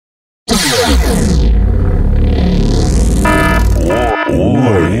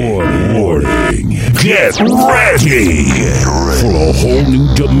Get ready for a whole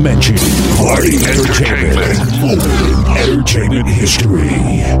new dimension of party entertainment. Entertainment history,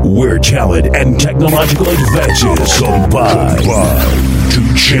 where talent and technological advances combine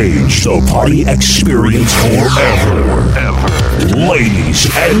to change the party experience forever. Ladies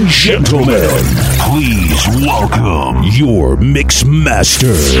and gentlemen, please welcome your mix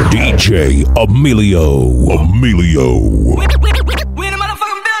master, DJ Emilio. We in a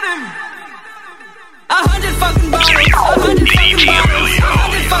motherfucking building. 100 fucking bottles. 100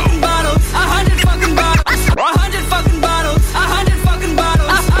 fucking bottles. 100 fucking bottles. 100 fucking bottles.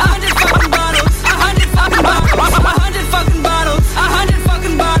 100 fucking bottles. 100 fucking bottles. 100 fucking bottles. 100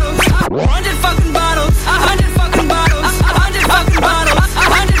 fucking bottles. 100 fucking bottles. 100 fucking bottles. 100 fucking bottles. 100 fucking bottles. 100 fucking bottles. 100 fucking bottles.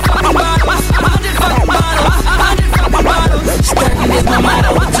 100 fucking bottles. 100 fucking bottles. Stunning is my motto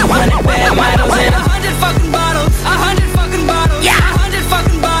with 200 bad models and 100 fucking bottles. 100 fucking bottles. Yeah. 100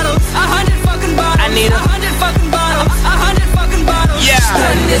 fucking bottles. 100 fucking bottles. I need 100 fucking bottles. 100 fucking bottles. Yeah.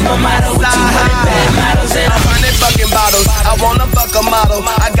 Stunning is my motto with 200 bad models and 100 fucking bottles. I wanna fuck a model.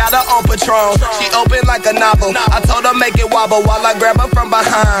 I got her on Patron. She open like a novel. I told her make it wobble while I grab her from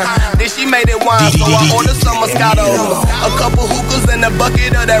behind. Then she made it wine, so I ordered some Moscato. A couple hookahs and a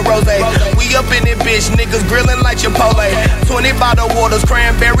bucket of that rosé. We up in it, bitch. Niggas grilling like Chipotle. 20 bottled waters,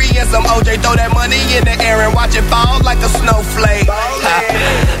 cranberry and some OJ. Throw that money in the air and watch it fall like a snowflake.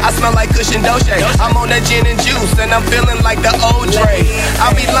 I smell like cushion doche. I'm on that gin and juice and I'm feeling like the old Dre.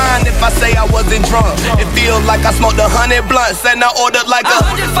 I'll be lying if I say I wasn't drunk. It feels like I smoked 100 blunts and I ordered like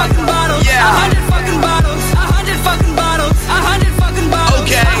 100 fucking bottles. Yeah. 100 fucking bottles. 100 fucking bottles. 100 fucking bottles.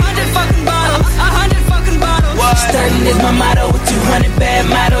 Okay. 100 fucking bottles. 100 fucking bottles. What? Stunning is my motto with 200 bad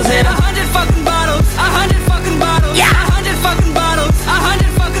models and 100 fucking bottles. 100 fucking bottles. Yeah. 100 fucking bottles.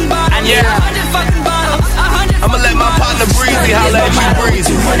 100 fucking bottles. I need 100 fucking bottles. 100. I'ma let my partner Breezy holla at you,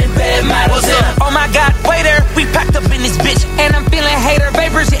 Breezy. 200 bad models. What's up? Oh my God, waiter, we packed up in this bitch, and I'm feeling hater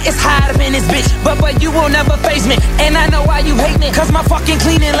vapors. Yeah, it's hot up in this bitch, but you will never face me, and I know why you hate me. Cause my fucking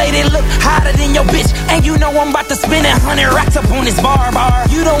cleaning lady look hotter than your bitch, and you know I'm about to spend 100 racks up on this bar.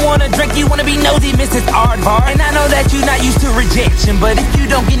 You don't wanna drink, you wanna be nosy, Mrs. Aardvar. And I know that you're not used to rejection, but if you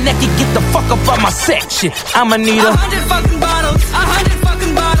don't get naked, get the fuck up on my section. I'ma need 100 fucking bottles. 100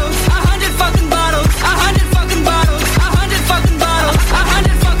 fucking bottles. 100 fucking bottles. 100 fucking bottles. 100 fucking bottles.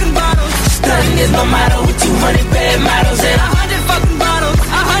 100 fucking bottles. Stunning is my motto with 200 bad models and 100 fucking bottles.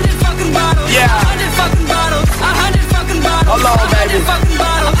 100 fucking bottles. Yeah. 100 fucking bottles. 100 fucking bottles. Hold on, baby. 100 fucking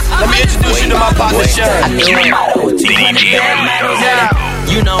bottles. Let me introduce you to my partner, Sharon. I need my motto with 200 bad models and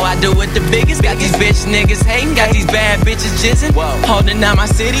you know I do it the biggest. Got these bitch niggas hating, got these bad bitches jizzing. Holding down my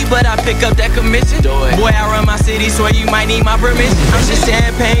city, but I pick up that commission. Boy, I run my city, swear you might need my permission. I'm just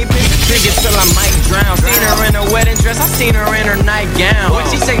champagne bitches, biggest till I might drown. Seen her in her wedding dress, I seen her in her nightgown. Boy,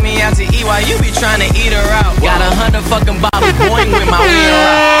 she take me out to eat while you be trying to eat her out. Got 100 fucking bottles, boing with my wiener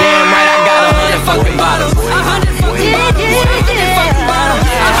out. Damn right, I got 100 fucking bottles. 100 fucking bottles. 100 fucking bottles.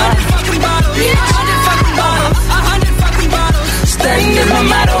 100 fucking bottles. 100 fucking bottles. 100 fucking bottles. Stunning is my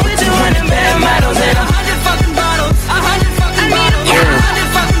motto with 200 bad models and 100 fucking bottles. 100 fucking bottles. 100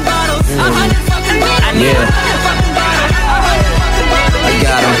 fucking bottles. 100 fucking bottles. I need 100 fucking bottles. 100 fucking bottles. I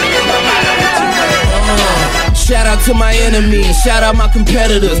got him. Shout out to my enemies, shout out my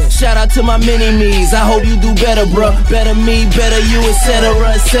competitors, shout out to my mini-me's. I hope you do better, bruh. Better me, better you, etc.,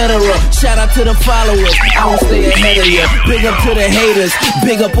 etc. Shout out to the followers, I won't stay ahead of you. Big up to the haters,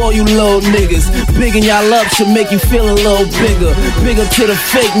 big up all you little niggas. Bigging y'all up should make you feel a little bigger. Big up to the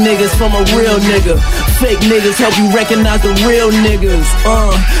fake niggas from a real nigga. Fake niggas help you recognize the real niggas.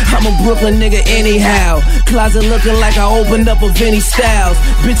 I'm a Brooklyn nigga anyhow. Closet looking like I opened up a Vinny Styles.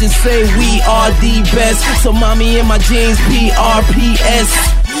 Bitches say we are the best, so mommy in my jeans, PRPS.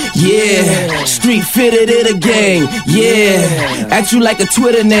 Yeah, street fitted it again. Yeah, act you like a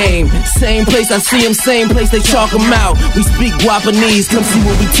Twitter name. Same place I see him, same place they chalk him out. We speak Guapanese, come see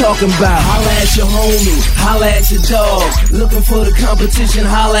what we talking about. Holla at your homie, holla at your dog. Looking for the competition,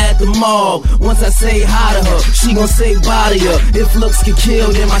 holla at the mall. Once I say hi to her, she gon' say body her. If looks get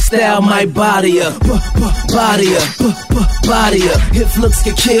killed, then my style might body her. Body her, body her. If looks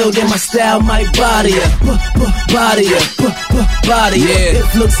get killed, then my style might body her. Body her, body her.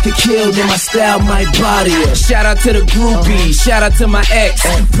 If looks get killed, then my style might body her. Shout out to the groupie, shout out to my ex.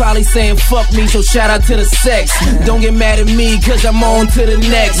 Probably saying fuck me, so shout out to the sex. Don't get mad at me, cause I'm on to the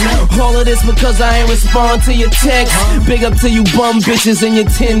next. All of this because I ain't respond to your text. Big up to you bum bitches in your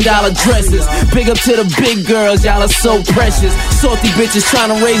 $10 dresses. Big up to the big girls, y'all are so precious. Salty bitches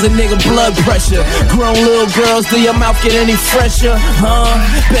trying to raise a nigga blood pressure. Grown little girls, do your mouth get any fresher?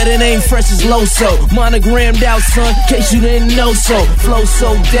 Bet it ain't fresh as Loco. Monogrammed out, son, case you didn't know so. Flow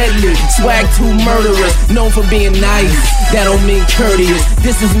so deadly, swag too murderous. Known for being nice, that don't mean courteous.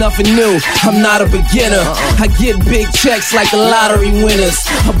 This is nothing new, I'm not a beginner. I get big checks like the lottery winners.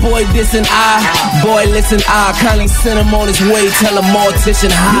 A boy dissing boy listen kindly send him on his way, tell a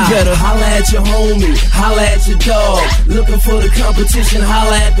mortician hi. You better holla at your homie, holla at your dog. Looking for the competition,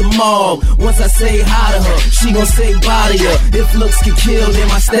 holla at the mob. Once I say hi to her, she gon' say body her. If looks can kill, then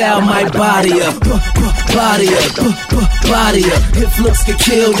my style might body her. Body her, body her. If looks can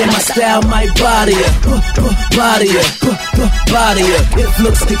kill, then my style might body her. Body her, body her. If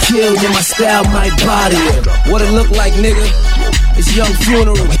looks can kill, then my style might body her. What it look like, nigga? It's Young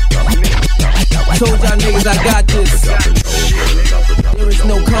Funeral. Told y'all niggas I got this. There is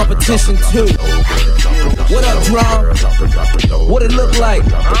no competition too. What up, Drum? What it look like?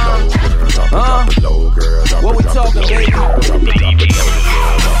 What we talking, baby?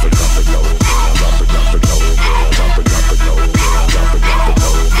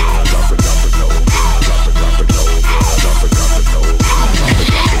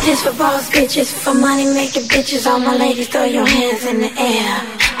 This for boss bitches, for money making bitches. All my ladies, throw your hands in the air.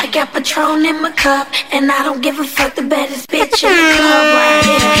 I got Patron in my cup, and I don't give a fuck, the baddest bitch in the club right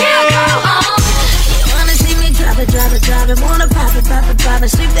here. You wanna see me drop it, drop it, drop it. Wanna pop it, pop it, pop it.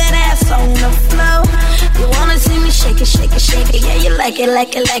 Sweep that ass on the floor. You wanna see me shake it, shake it, shake it. Yeah, you like it,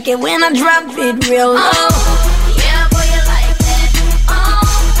 like it, like it when I drop it real low. Yeah, boy, you like that. I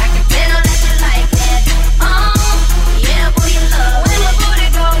can tell that you like that. Yeah, boy, you love when my booty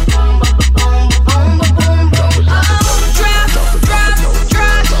go boom, boom, boom, boom, boom, boom, boom. Drop, drop, drop,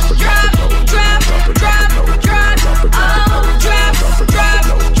 drop, drop, drop, drop. Drop, drop, drop,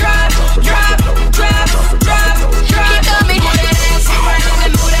 drop, drop, drop. Keep on me. Move that ass around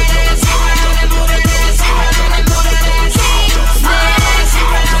and move that ass around and move that ass around and move that ass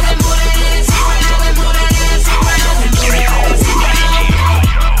around and move that ass around and move that ass around and move that ass around.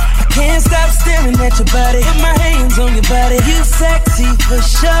 I can't stop staring at your body. Put my hands on your body. You sexy for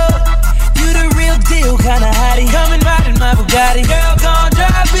sure. You the real deal, kinda hottie. Coming right in my Bugatti. Girl, gon'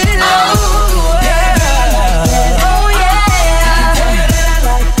 drop it low. Yeah. Oh yeah. Tell you that I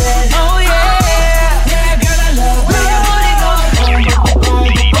like that. Oh yeah. Yeah, girl, I love when your booty go boom,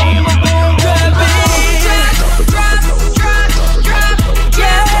 boom, boom, boom, boom. Drop it. Drop, drop, drop, drop,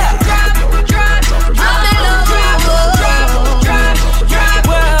 drop, drop. Drop it low. Drop, drop, drop, drop,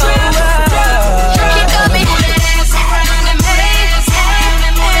 drop, drop. Keep on me. Move that ass around and move that ass around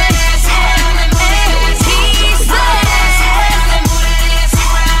and move that ass around and move that ass. He said. And move that ass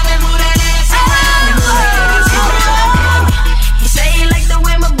around and move that ass around and move that ass around. He say he like the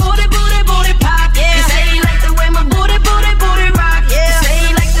way my booty, booty, booty pop. Yeah. He say he like the way my booty, booty, booty rock. Yeah. He say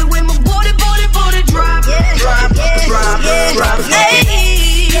he like the way my booty, booty, booty drop. Yeah. Drop, drop, drop. Hey.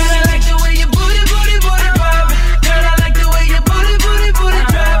 Girl, I like the way your booty, booty, booty drop. Girl, I like the way your booty, booty, booty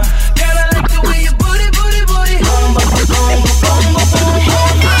drop. Girl, I like the way your booty, booty, booty. Boom, boom, boom, boom, boom, boom,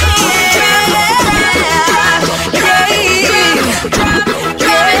 boom.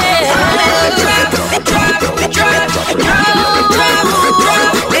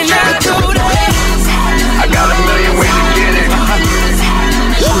 I got a million ways to get it.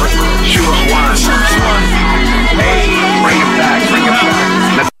 Choose one. Hey, bring it back, bring it back.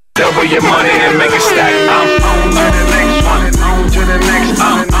 Let's double your money and make it stack. I'm on to the next one, on to the next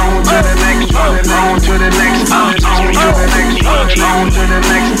one, on to the next one, on to the next one, on to the next one, on to the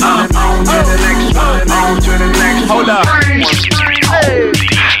next one, on to the next one, on to the next one. Hold up.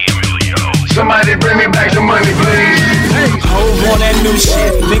 Somebody bring me back the money, please. Hove on that new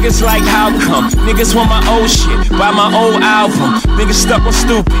shit. Niggas like how come? Niggas want my old shit. Buy my old album. Niggas stuck on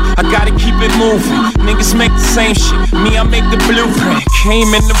stupid. I gotta keep it moving. Niggas make the same shit. Me, I make the blueprint.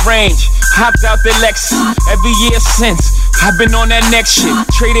 Came in the range. Hopped out the Lexus. Every year since. I've been on that next shit.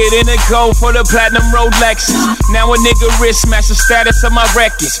 Traded in a gold for the platinum Rolexes. Now a nigga wrist match the status of my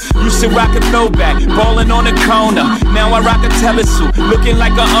records. Used to rock a throwback, ballin' on a corner. Now I rock a telesuit, looking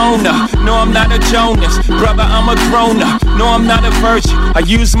like a owner. No, I'm not a Jonas, brother, I'm a grown-up. No, I'm not a virgin, I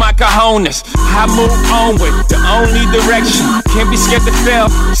use my cojones. I move onward, the only direction. Can't be scared to fail,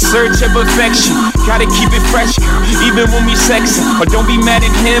 search of perfection. Gotta keep it fresh, even when we sexin'. Or don't be mad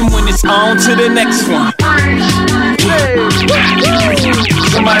at him when it's on to the next one.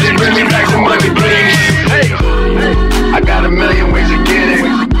 Somebody bring me back the money, please. Hey, I got a million ways to get it.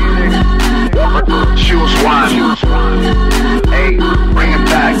 Choose one. Hey, bring it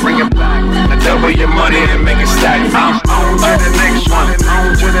back, bring it back. Now double your money and make it stack. I'm on to the next one,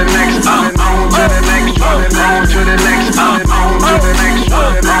 on to the next one, on to the next one, on to the next one, on to the next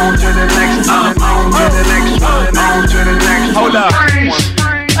one, on to the next one, on to the next one, on to the next one. Hold up.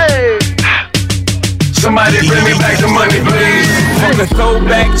 Somebody bring me back the money, please. Fuck a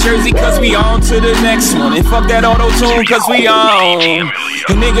throwback jersey, cause we on to the next one. And fuck that auto-tune, cause we on.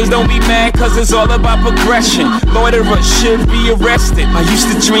 And niggas don't be mad, cause it's all about progression. Loiterers should be arrested. I used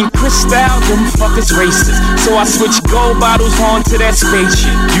to drink Cristal, them fuckers racist. So I switched gold bottles on to that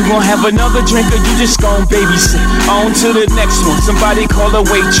spaceship. You gon' have another drink or you just gon' babysit. On to the next one, somebody call a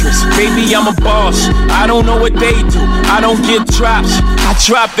waitress. Baby, I'm a boss, I don't know what they do. I don't get drops, I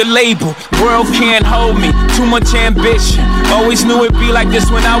drop the label. World can't hold me, too much ambition. Always knew it'd be like this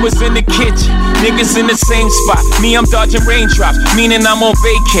when I was in the kitchen. Niggas in the same spot, me I'm dodging raindrops. Meaning I'm on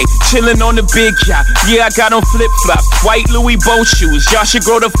vacay, chillin' on the big yacht. Yeah, I got on flip-flops, white Louis boat shoes. Y'all should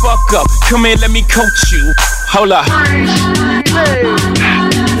grow the fuck up, come in, let me coach you. Hold up.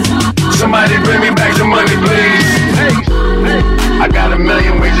 Somebody bring me back the money, please. I got a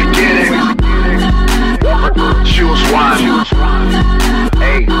million ways to get it. Choose one.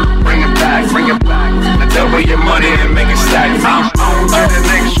 Hey, bring it back, bring it back. Now double your money and make it stack. I'm on to the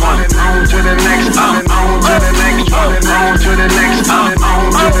next one. On to the next one. On to the next one. On to the next one.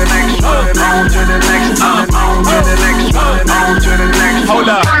 On to the next one. On to the next one. On to the next one. On to the next one. Hold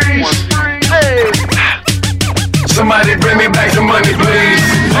up. Somebody bring me back the money, please.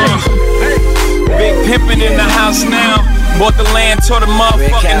 Big pimpin' in the house now. Bought the land, tore the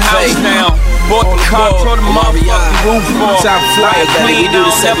motherfucking house down. Bought the car, tore the motherfucking roof off. Top flyer, clean, do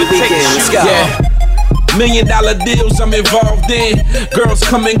this every weekend. Yeah. $1 million deals I'm involved in. Girls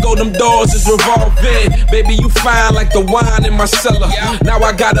come and go, them doors is revolving. Baby, you fine like the wine in my cellar. Now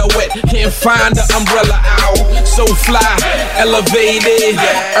I got her wet, can't find the umbrella. Ow, so fly, elevated.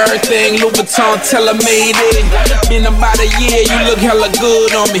 Everything Louis Vuitton, tell her made it. Been about a year, you look hella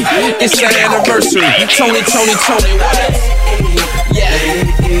good on me. It's your anniversary, Tony, what? Yeah.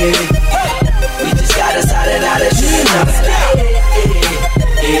 We just got us out of shit.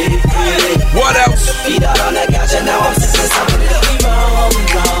 What else? Feet out on the couch and now I'm sipping something. Wrong.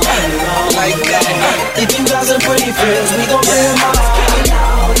 Like that. If you got some pretty friends, we gon' bring them on.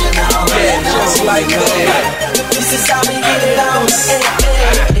 Yeah, just like that. This is how we get it on.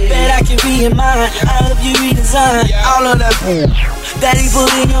 Bet I can be in mine. I hope you redesign all of that that he put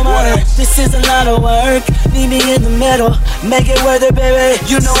in your mind. This is a lot of work. Meet me in the middle. Make it worth it, baby.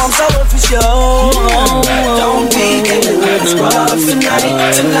 You know I'm sober for sure. Don't be giving the scrubs tonight.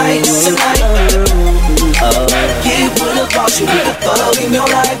 Get with the boss, you with the thug in your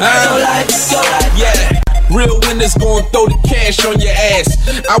life. Yeah. Real winners gon' throw the cash on your ass.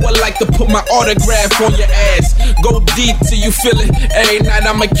 I would like to put my autograph on your ass. Go deep till you feel it. Every night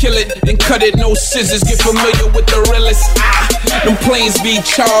I'ma kill it and cut it, no scissors. Get familiar with the realest. Them planes be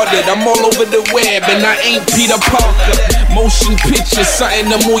chartered. I'm all over the web and I ain't Peter Parker. Motion pictures,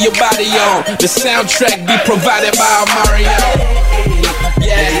 something to move your body on. The soundtrack be provided by Mario.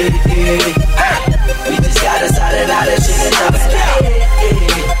 Yeah. We just got us out of shit and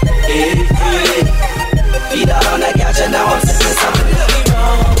feet out on that couch and now I'm sipping something.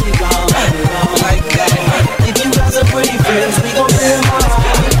 Wrong. Like that. If you got some pretty friends, we gon' bring them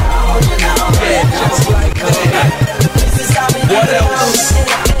on. Yeah, just like that. This is how we get it on.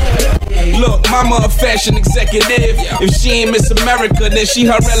 Look, mama a fashion executive. If she ain't Miss America, then she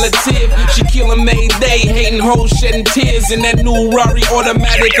her relative. She killin' Mayday, hating hoes, shedding tears. And that new Rari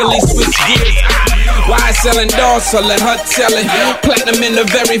automatically switch gears. Why selling dolls, so let her tell it. Platinum in the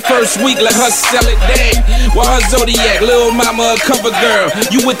very first week, let her sell it. Damn, why her Zodiac, little mama a cover girl.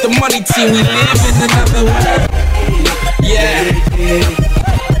 You with the money team, we live in another world. Yeah.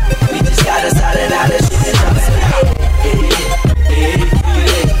 We just got us out of shit.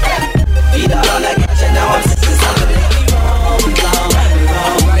 Feet out on that couch and now I'm sipping something. Wrong.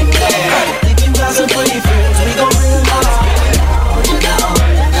 Like that. If you got some pretty friends, we gon' bring them on.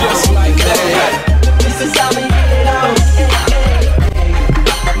 Just like that. This is how we get it on.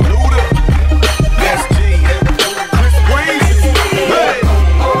 Luda, that's G. Chris Breezy, hey.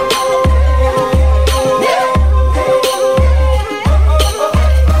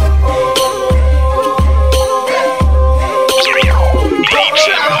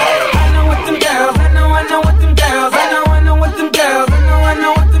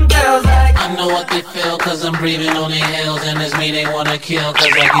 Cause I'm breathing on their heels and it's me they wanna kill cause I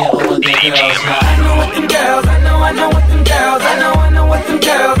get over their girls. I know what them girls, I know what them girls, I know what them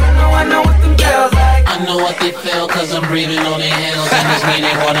girls, I know what them girls like. I know what they feel cause I'm breathing on their heels and it's me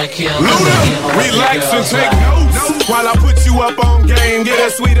they wanna kill cause I get over Relax their and girls. take notes while I put you up on game. Get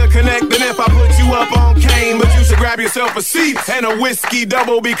a sweeter connect than if I put you up on cane. But you should grab yourself a seat and a whiskey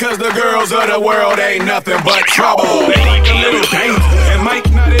double because the girls of the world ain't nothing but trouble. They like a little danger and might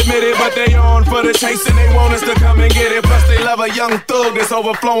not admit it, but they on for the chase and they want us to come and get it. Plus they love a young thug that's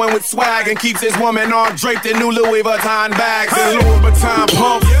overflowing with swag and keeps his woman all draped in new Louis Vuitton bags and Louis Vuitton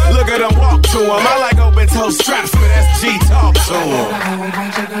pumps. Look at them walk to him. I like open toe straps, but SG talk to him. We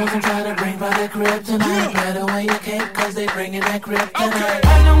bunch of girls and try to bring by the crib tonight. Better wear your cape, cause they bringing that crib tonight.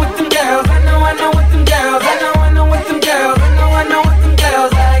 I know what them girls, I know what them girls, I know what them girls, I know what them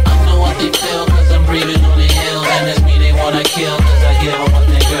girls like. I know what they feel, cause I'm breathing on their heels, and it's me they wanna kill, cause I give them what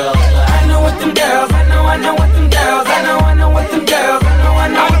their girls like. I know what them girls, I know what them girls, I know what them girls, I know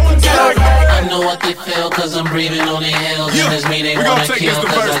what them girls like. I know what they feel, cause I'm breathing on their heels, and it's me they wanna kill,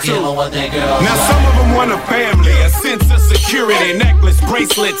 cause I give them what their girls like. Now some of them want a family, a sense of security, necklace,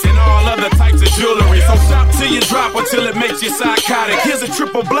 bracelets, and all other types of jewelry. So shop till you drop until it makes you psychotic. Here's a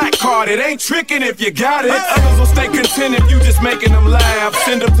triple black card, it ain't tricking if you got it. Others will stay content if you just making them laugh.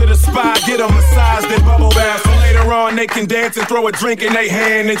 Send them to the spa, get them massaged and bubble bath. So later on they can dance and throw a drink in their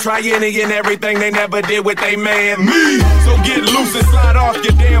hand and try any and everything they never did with they man. Me! So get loose and slide off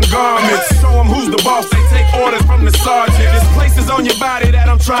your damn garments. Show them who's the boss, they take orders from the sergeant. There's places on your body that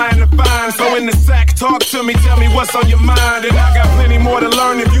I'm trying to find. So in the sack, talk to me, tell me what's on your mind. And I got plenty more to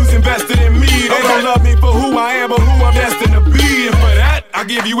learn if you's invested in me. They don't love me for who I am, but who I'm destined to be. And for that, I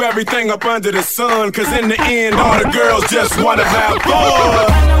give you everything up under the sun. Cause in the end, all the girls just wanna have fun.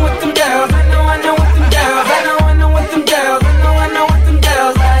 I know what them girls, I know what them girls, I know what them girls, I know what them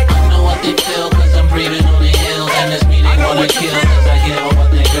girls like. I know what they feel, cause I'm breathing on their heels, and it's me they wanna kill, cause I give them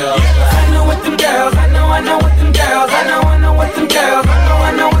what their girls like. I know what them girls, I know what them girls, I know what them girls,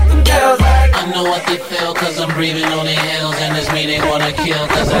 I know what them girls like. I know what they feel, cause I'm breathing on their heels, and it's me they wanna kill,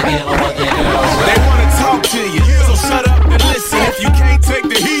 cause I give them what their girls like. They wanna talk to you, so shut up and listen. If you can't take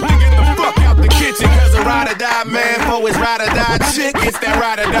the heat, then get the fuck out the kitchen. Cause a ride or die man for his ride or die chick, it's that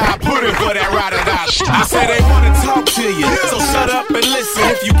ride or die pudding for that ride or die. I say they wanna talk to you, so shut up and listen.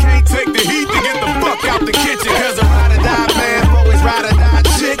 If you can't take the heat, then get the fuck out the kitchen. Cause a ride or die man for his ride or die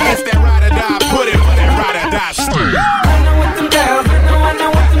chick, it's that ride or die pudding for that ride or die. I know what them girls, I know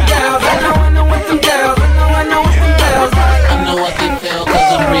what them girls, I know what them girls, I know what them girls like. I know what they feel,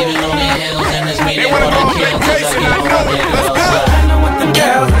 cause I'm breathing on their heels, and it's me they wanna kill, cause I give them what their girls like. I know what them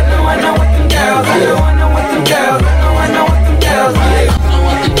girls, I know what them girls, I know what them girls, I know what them girls like. I know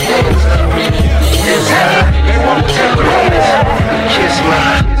what they feel, cause I'm breathing on their heels, they wanna tell the haters, kiss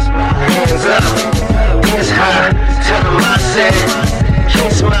my hands up, hands high. Tell them I said,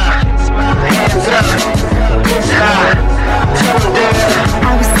 kiss my hands up, hands high.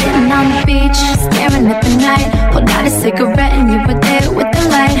 I was sitting on the beach, staring at the night. Pulled out a cigarette and you were there with the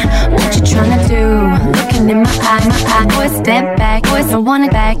light. What you tryna do? Looking in my eye. Boy, step back. Boys, I wanna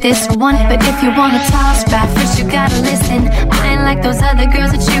back this one. But if you wanna toss back, first you gotta listen. I ain't like those other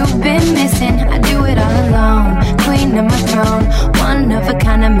girls that you've been missing. I do it all alone, queen of my throne. One of a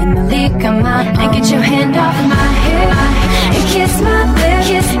kind, I'm in the league of my own. And get your hand off my head and kiss my lips.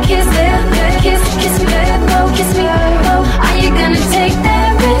 Kiss me, oh, kiss me, oh. Are you gonna take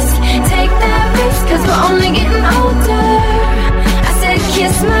that risk? Take that risk, cause we're only getting older. I said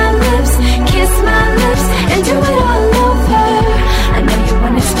kiss my lips, and do it all over. I know you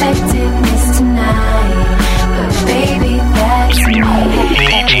weren't expecting this tonight, but baby, that's me.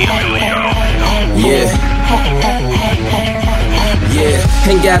 Yeah,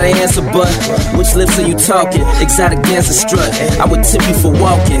 ain't got an answer, but which lips are you talking? Exotic dancer strut, I would tip you for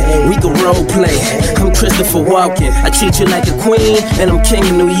walking. We can role play, I'm Christopher Walken. I treat you like a queen, and I'm king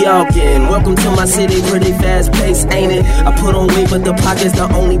of New York. And welcome to my city, pretty fast pace, ain't it? I put on weight, but the pocket's the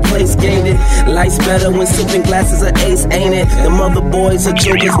only place gained it. Life's better when sipping glasses of ace, ain't it? The mother boys are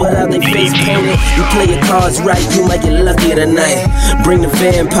jokers without their face painted. You play your cards right, you might get lucky tonight. Bring the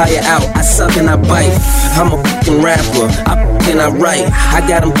vampire out, I suck and I bite. I'm a fucking rapper, I write. I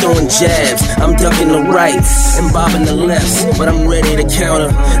got them throwing jabs, I'm ducking the rights and bobbing the lefts, but I'm ready to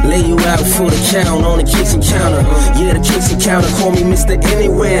counter. Lay you out for the count on the kitchen counter. Yeah, the kitchen counter, call me Mr.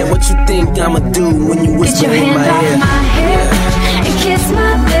 Anywhere. What you think I'ma do when you whisper in my ear? Get your hand off my hair and kiss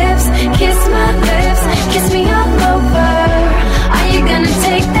my lips, kiss me all over. Are you gonna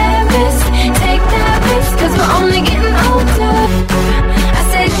take that risk? Take that risk, cause we're only getting older. I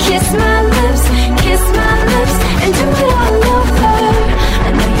said kiss my lips, and do it all over. I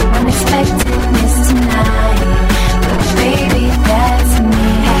know you weren't expecting this tonight, but baby, that's me.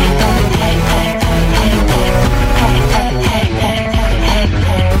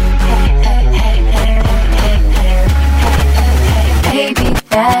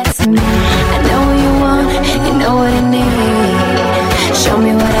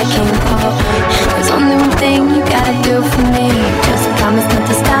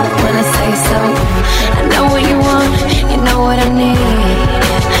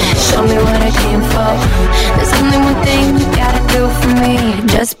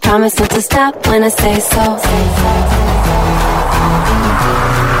 Promise not to stop when I say so.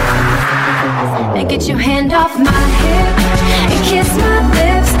 Now get your hand off my hip and kiss my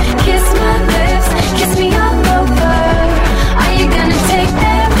lips, kiss my lips, kiss me all over. Are you gonna take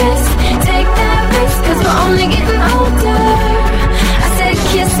that risk? Take that risk, 'cause we're only getting older. I said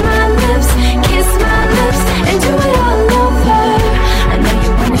kiss my lips, and do it all over. I know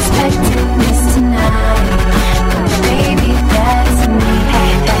you weren't expecting this tonight, but baby, that's me.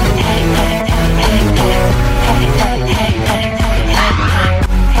 Hey, hey, hey, hey, hey, hey, hey, hey, hey, hey, hey.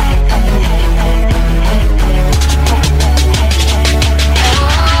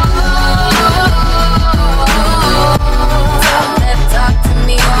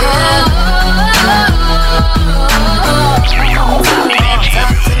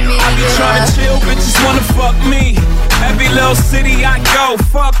 Tryna chill, bitches wanna fuck me. Every little city I go,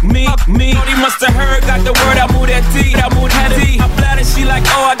 fuck me. He musta heard, got the word, I move that D. I'm bladder, she like,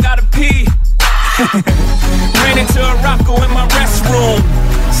 oh, I gotta pee. Ran into a rocko in my restroom.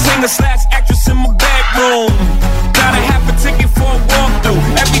 Singer/actress in my bedroom. Got a half a ticket for a walkthrough.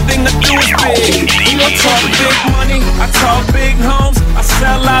 Everything I do is big. You don't talk big money, I talk big homes. I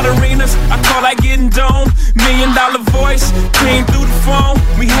sell out arenas, I call that getting dome. $1 million voice, came through the phone.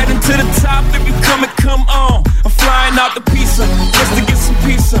 We heading to the top, if you come and come on. I'm flying out the pizza, just to get some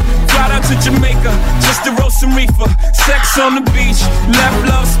pizza. Fly down to Jamaica, just to roast some reefer. Sex on the beach, left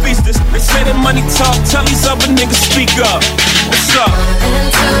love speechless. They say that money talk, tell these other niggas speak up. What's up?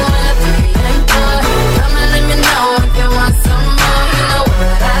 Come and let me know if you want some more. You know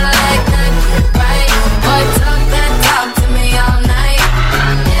what I like, not get right. Boy, talk that talk to me all night.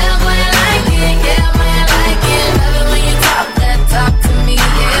 Yeah, boy, I like it. Yeah, boy, I like it. Love it when you talk that talk to me.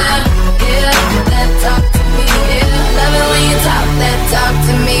 Yeah, yeah, that talk to me. Yeah, love it when you talk that talk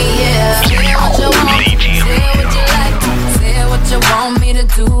to me. Yeah, say what you want, say what you like, say what you want me to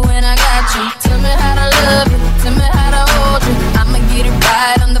do, and I got you. Tell me how to love you, tell me how to hold you. I'ma get it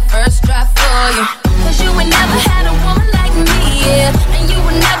right on the first try for you. 'Cause you would never had a woman like me, yeah. And you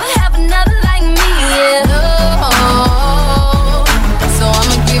would never have another like me, yeah. Oh, so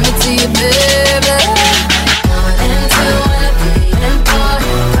I'ma give it to you, baby. 1 and 2 and 3 and 4.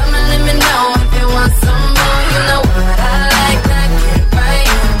 Come and let me know if you want some more. You know what I like, not get right.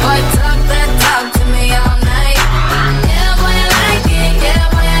 Boy, talk that talk to me all night. Yeah, boy, I like it. Yeah,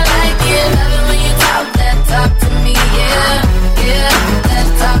 boy, I like it. Love it when you talk that talk to me, yeah. Yeah, that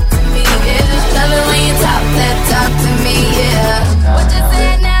talk to me, yeah. Love it when you talk that talk to me, yeah. What you say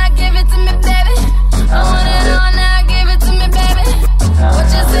now? Give it to me, baby. I want it all now. Give it to me, baby. What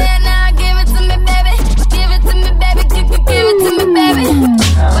you say now? Give it to me, baby. Give it to me, baby. Give it to me, baby.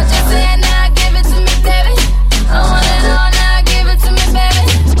 What you say now? Give it to me, baby. I want it all now. Give it to me, baby.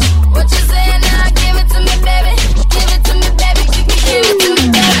 What you say now? Give it to me, baby. Give it to me, baby. Give it to me,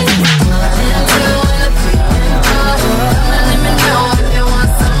 baby. 1 and 2 and 3 and 4. Come and let me know if you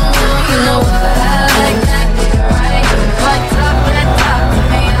want some more. You know what I like, not get right. Boy, talk that talk to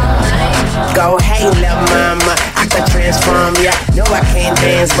me all night. Go, hey, little mama, I could transform ya. No, I can't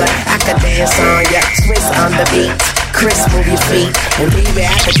dance, but I could dance on ya. Swiss on the beat, Chris move your feet, and baby,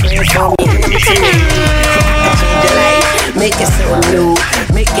 I could transform you into me. I could change your life, make it so new,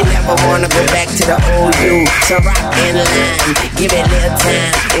 make you never wanna go back to the old you. So rock in line, give it a little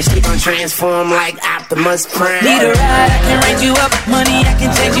time, and she gon' transform like Optimus Prime. Need a ride, I can raise you up. Money, I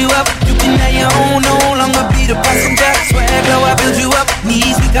can change you up. You can have your own, no longer be the passenger. Swag low, I build you up.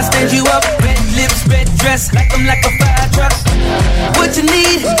 Knees, we can stand you up. Red lips, red dress, like I'm like a fire truck. What you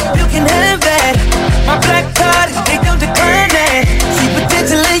need, you can have that. My black card, they don't decline that. See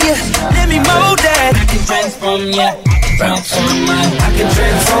potential in you, let me mold that. I can transform ya, transform ya. I can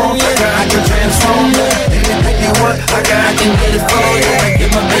transform ya, I can transform ya. Anything you want, I can get it for ya. I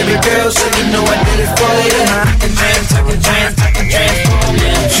get my baby girl, so you know I did it for ya. I can transform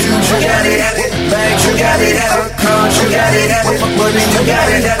ya. Shoes, you got it, bags, you got it, cars, you got it, money, you got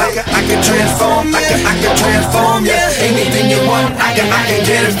it. I can transform, I can transform ya. Anything you want, I can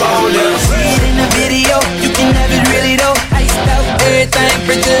get it for ya. See it in the video, you can have it really though. Iced out, everything,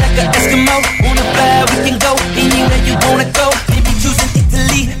 break it like an Eskimo. Wanna fly, we can go anywhere you wanna go. Maybe choosing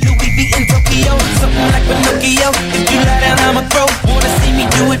Italy, Louis V in Tokyo. Something like Pinocchio, if you lie down, I'ma grow. Wanna see me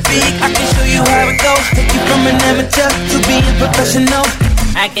do it big, I can show you how it goes. Take you from an amateur to being professional.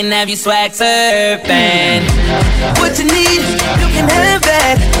 I can have you swag surfing. What you need, you can have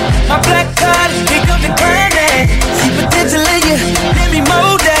that. My black card, they don't decline that. See potential in you, let me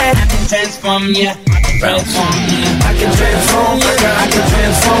mold that. I can transform ya, transform ya. I can transform ya, I can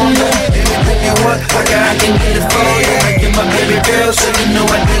transform ya. Anything you want, I can get it for ya. I get my baby girl, so you know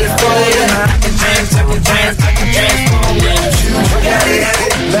I did it for ya. I can transform ya. Shoes, got it.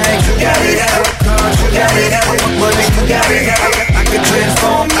 Bags, you got it. Cars, you got it. Money, you got it. I can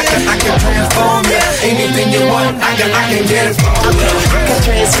transform, I can transform, yeah. Anything you want, I can get it for you. I can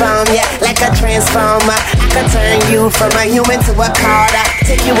transform, yeah, like a transformer. I can turn you from a human to a Carter.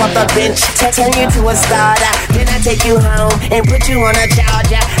 Take you off the bench, turn you to a starter. Then I take you home and put you on a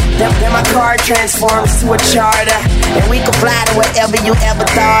charger. Then my car transforms to a charter, and we can fly to wherever you ever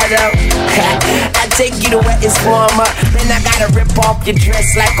thought of. I take you to where it's warmer. Then I gotta rip off your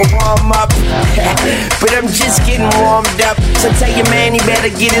dress like a warm-up. But I'm just getting warmed up. So tell your man he better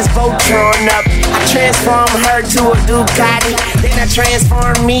get his Voltron up. I transform her to a Ducati. Then I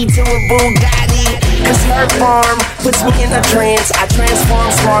transform me to a Bugatti. Cause her form puts me in a trance. I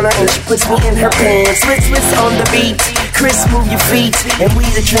transform smaller and she puts me in her pants. Twist on the beat. Chris, move your feet. And we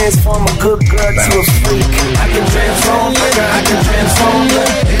to transform a good girl to a freak. I can transform, I can transform.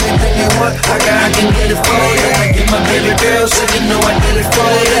 Anything you want, I can get it for you. I get my baby girl, so you know I did it for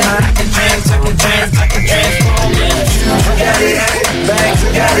you. I can transform. Shoes, you got it. Bags, you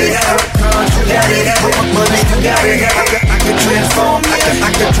got it. Cars, you got it. Money, you got it. I can transform, I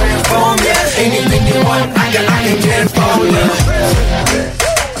can transform, yeah. Anything you want, I can get it for you.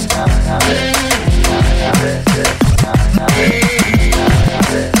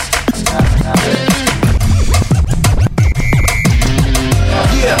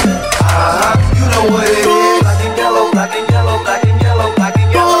 Yeah, you know what it is. Black and yellow, black and yellow, black and yellow, black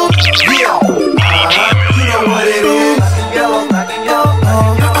and yellow. Yeah, you know what it is. Black and yellow, black and yellow, black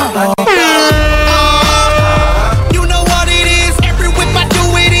and yellow, black and yellow. You know what it is. Every whip I do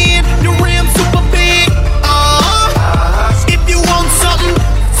it in, the rim super big. If you want something,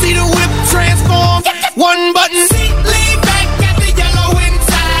 see the whip transform. One button. Lean back, got the yellow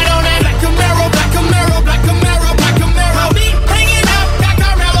inside on that black Camaro, black Camaro, black Camaro, black Camaro. Be hanging out, got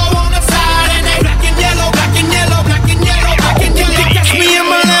Carmelo on the side, and they black and yellow, black and yellow, black and yellow, black and yellow. Catch me in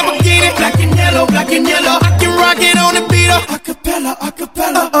my Lamborghini, black and yellow, black and yellow. I can rock it on the beat up, acapella,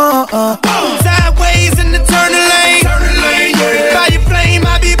 acapella. Sideways in the turning lane, yeah. By your flame,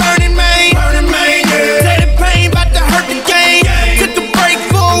 I be burning main, yeah. Say the pain, bout to hurt the game. Took a break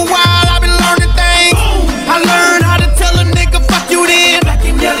for a while, I been learning things. I learned how to tell a nigga fuck you then. Black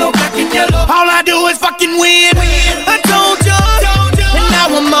and yellow, black and yellow. All I do is fucking win. I told ya, and now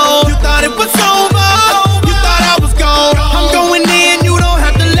I'm on. You thought it was over, you thought I was gone. I'm going in, you don't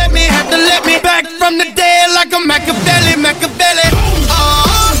have to let me, back from the dead like a Machiavelli, Machiavelli.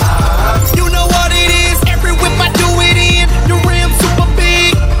 You know what it is. Every whip I do it in, the rim super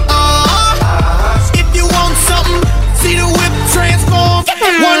big. If you want something, see the whip transform.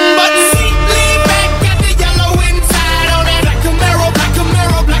 One button. Lean back, got the yellow inside on that black Camaro, black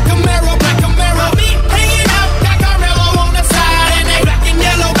Camaro, black Camaro, black Camaro. Be hanging out, got Carmelo on the side, and they black and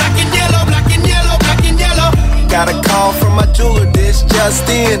yellow, black and yellow, black and yellow, black and yellow. Got a call from my jeweler, this just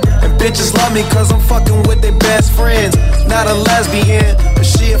in. And bitches love me cause I'm fucking with their best friends. Not a lesbian, but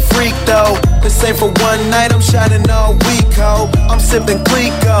she a freak though. This ain't for one night, I'm shining all week, ho. I'm sipping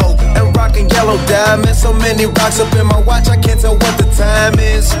Clico and rocking yellow diamonds. So many rocks up in my watch, I can't tell what the time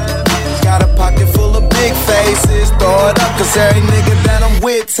is. Got a pocket full of big faces. Throw it up cause every nigga that I'm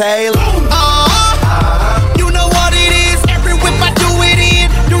with Taylor. You know what it is. Every whip I do it in,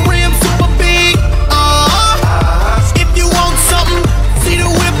 the rim super big. If you want something, see the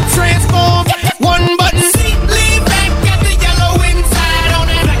whip transform. One button. Lean back, got the yellow inside on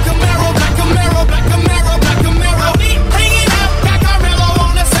that black Camaro, black Camaro, black Camaro, black Camaro. Be hanging out, got Carmelo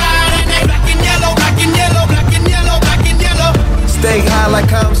on the side, and they black and yellow, black and yellow, black and yellow, black and yellow. Stay high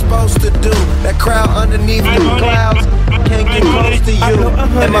like I'm supposed to do. That crowd underneath the clouds can't get close to you.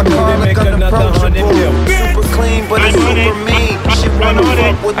 And my car look unapproachable. Super clean, but it's super mean. She wanna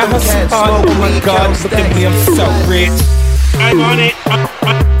fuck with them cats, smoke weed, count stacks. I'm so rich. I'm on it.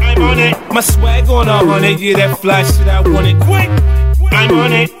 I'm on it. My swag on 100, yeah, that fly shit, I want it quick. I'm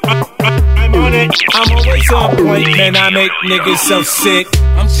on it. I'm on it. I'm always on point, man. I make niggas so sick.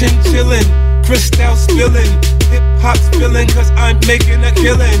 I'm chin-chillin', crystal spilling, hip-hop spilling, cause I'm making a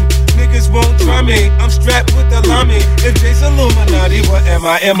killing. Niggas won't try me, I'm strapped with the Lamy. If Jay's Illuminati, what am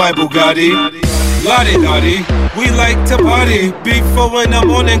I? Am I Bugatti? Lottie, we like to party. Beat 4 in the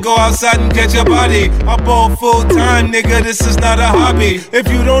morning, go outside and catch a body. I ball full time, nigga, this is not a hobby. If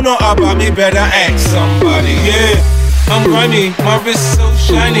you don't know about me, better ask somebody, yeah. I'm grimy, my wrist so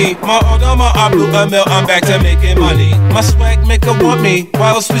shiny. My Audama, I blew a mill, I'm back to making money. My swag make her want me,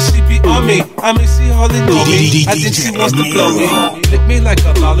 while she be on me. I may see hardly know me, I think she wants to blow me. Lick me like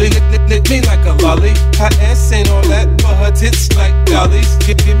a lolly, lick me like a lolly. Her ass ain't all that, but her tits like dollies.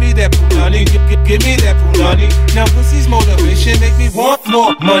 Give me that punani, give me that punani. Now pussy's motivation make me want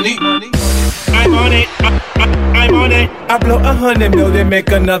more money. I'm I'm on it, I'm on it. I blow 100 mil, then make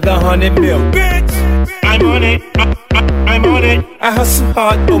another 100 mil. Bitch, I'm on it, I'm on it. I hustle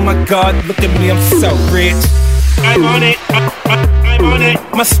hard, oh my God, look at me, I'm so rich. I'm on it, I'm on it.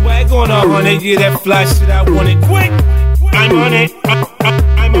 My swag on 100, yeah, that fly shit, I want it quick. I'm on it,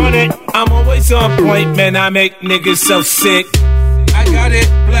 I'm on it. I'm always on point, man, I make niggas so sick. I got it,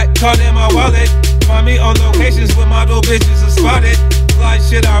 black card in my wallet. Find me on locations where model bitches are spotted. Fly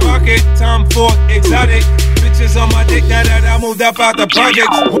shit, I rock it, Tom Ford, exotic. Bitches on my dick, now that I moved up out the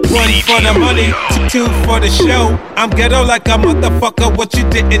projects. 1 for the money, 2 for the show. I'm ghetto like a motherfucker, what you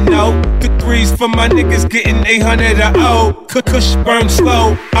didn't know. The 3s for my niggas getting 800 a O. Kush burn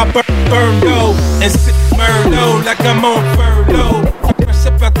slow, I burn low. And sip Merlot like I'm on furlough. Fresh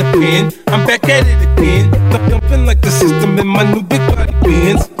up out the pen, I'm back at it again. Dumping like the system in my new big body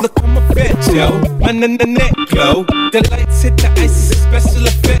Benz. Look, I'm a fat yo, my neck glow. The lights hit the ice, it's a special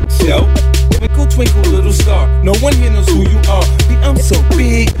effect yo. Twinkle, twinkle, little star. No one here knows who you are. I'm so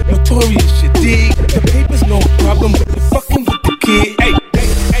big, notorious, you dig. The paper's no problem, but you're fucking with the kid. Hey,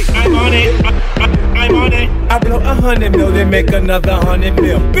 I'm on it, I'm on it. I blow 100 mil, then make another 100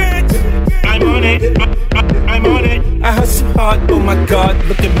 mil. Bitch, I'm on it, I'm on it. I hustle hard, oh my God,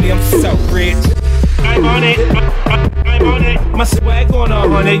 look at me, I'm so rich. I'm on it, I'm on it. My swag on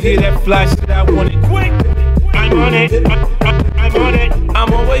 100, yeah, that fly shit, I want it quick. I'm on it, I'm on it.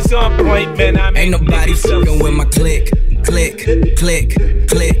 I'm always on point, man. Ain't nobody fucking with my click, click, click,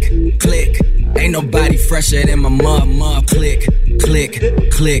 click, click. Ain't nobody fresher than my mud, click, click,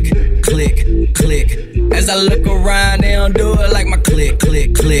 click, click, click. As I look around, they don't do it like my click,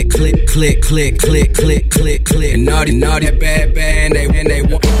 click, click, click, click, click, click, click, click, click. Naughty, bad, they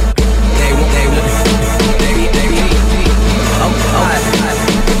want.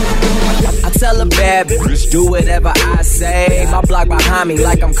 I tell a bad bitch, do whatever I say. My block behind me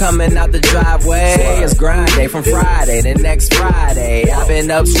like I'm coming out the driveway. It's grind day from Friday to next Friday. I've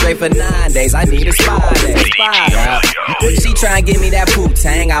been up straight for 9 days, I need a spy day. She try and give me that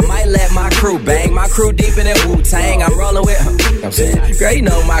Wu-Tang, I might let my crew bang. My crew deep in that Wu-Tang, I'm rolling with her. I'm saying, girl, you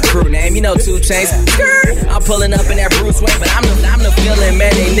know my crew name, you know 2 Chainz. I'm pulling up in that Bruce Wayne, but I'm the feeling,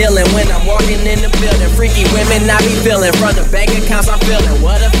 man, they kneeling when I'm walking in the building. Freaky women I be feeling, from the bank accounts I'm feeling.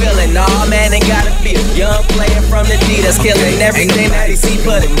 What a feeling, nah, man, ain't gotta be a young player from the D that's killing everything that he see,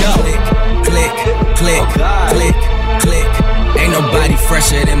 put it go. Click, click, click, click. Ain't nobody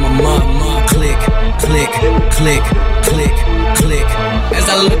fresher than my mud, click, click, click, click, click. As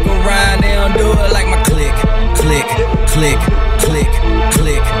I look around, they don't do it like my click, click, click, click,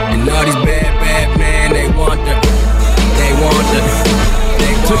 click. And all these bad man, they want the.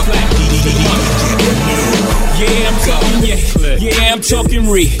 Yeah, I'm talking yeah, I'm talking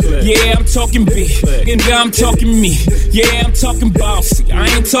re. Yeah, I'm talking B. And I'm talking me. Yeah, I'm talking bossy. I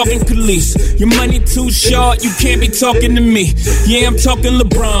ain't talking police. Your money too short, you can't be talking to me. Yeah, I'm talking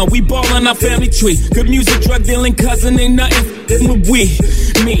LeBron. We ballin' our family tree. Good music, drug dealing, cousin, ain't nothing with we.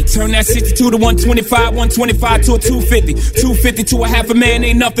 Me, turn that 62 to 125, 125 to a 250. 250 to a half a man,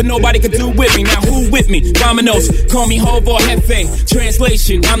 ain't nothing nobody could do with me. Now who with me? Dominoes, call me Hov or Hefe.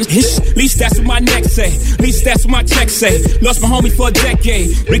 Translation, I'm hish. Least that's what my neck say. Least that's what my check say. Lost my homie for a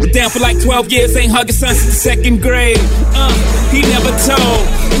decade. Break it down for like 12 years, ain't hugging son since the 2nd grade. He never told.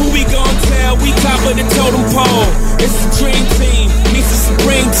 Who we gon' tell? We top of the totem pole. It's the dream team, meets the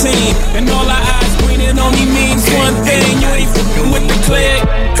supreme team. And all our eyes green, it only means one thing. You ain't fucking with the click.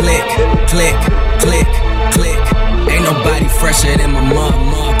 Click, click, click, click. Ain't nobody fresher than my mud,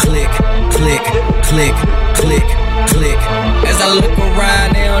 click, click, click, click, click. As I look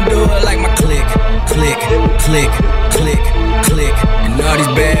around, they don't do it like my click, click, click, click, click. And all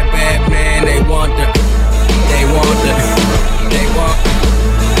these bad man, they want the.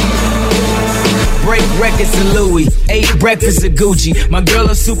 Break records of Louis, 8 breakfasts of Gucci. My girl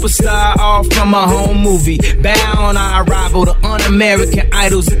a superstar, all from a home movie. Bow on our arrival, the un-American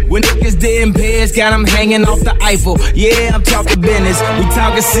idols. When niggas didn't pay us, got them hanging off the Eiffel. Yeah, I'm talking business, we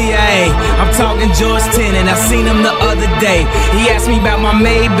talking CIA. I'm talking George Tenet, I seen him the other day. He asked me about my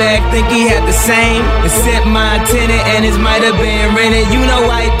Maybach, think he had the same. Except my tenant and his might have been rented. You know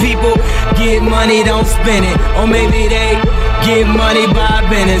white people get money, don't spend it. Or maybe they get money by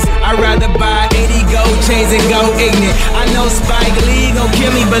business. I'd rather buy 80 gold chains and go ignorant. I know Spike Lee gon' kill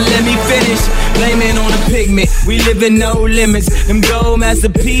me, but let me finish. Blame it on the figment. We live in no limits. Them gold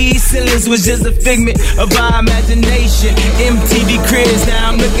masterpiece ceilings was just a figment of our imagination. MTV cribs, now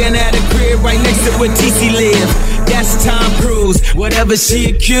I'm looking at a crib right next to where TC lives. That's Tom Cruise. Whatever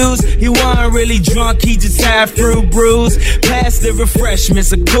she accused, he wasn't really drunk, he just had fruit brews. Pass the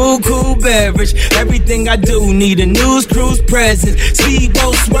refreshments, a cool beverage. Everything I do need a news cruise presence.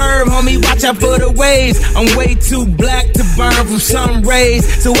 Speedboat swerve, homie, watch out for the waves. I'm way too black to burn from sun rays,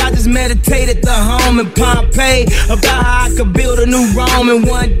 so I just meditate at the home in Pompeii about how I could build a new Rome in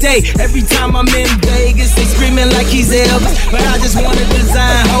one day. Every time I'm in Vegas, they screaming like he's Elvis, but I just wanna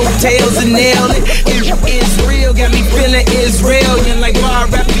design hotels and nail it. It's real, got me feeling Israelian like Bar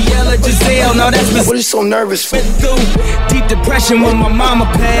Raphael or Giselle. No, that's what you so nervous for? Through deep depression when my mama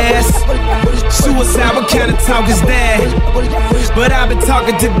passed. Suicide, what kind of talk is that? But I've been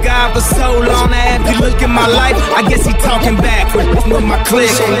talking to God for so long. Now if you look at my life, I guess he talking back with my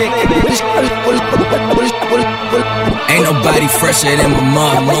click. Ain't nobody fresher than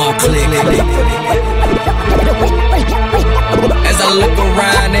my mom click. As I look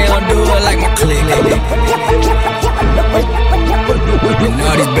around, they don't do it like my click. And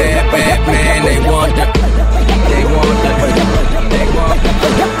all these bad men, they want that.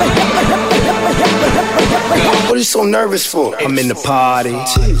 What are you so nervous for? I'm in the party,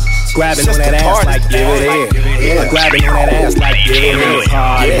 grabbing on that ass like give it in. Grabbing on that ass like give it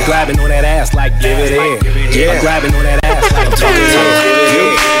in. Grabbing on that ass like give it in. Grabbing on that ass like give it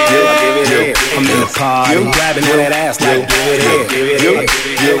in. I'm in the party, grabbing on that ass like give it in.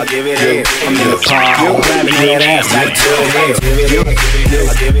 Give it in. I'm in the party, grabbing on that ass like give it in.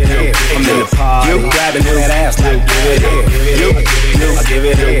 Give it in. I'm in the party, grabbing on that ass like give it in. Give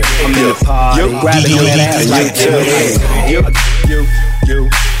it in. I'm in the party, grabbing on that ass like give it in.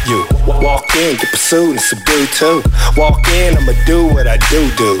 You walk in, get pursued and subdued too. Walk in, I'ma do what I do.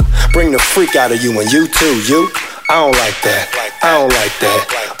 Bring the freak out of you and you too. I don't like that.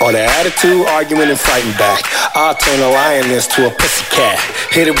 All the attitude, arguing and fighting back. I'll turn a lioness to a pussycat.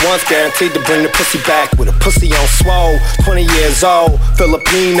 Hit it once, guaranteed to bring the pussy back. With a pussy on swole, 20 years old,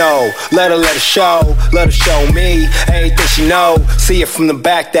 Filipino. Let her show me everything she know. See it from the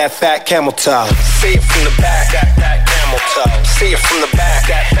back, that fat camel toe. See it from the back, that camel toe. See it from the back,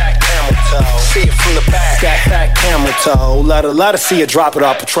 that camel toe. See it from the back, that camel toe. Let her see her drop it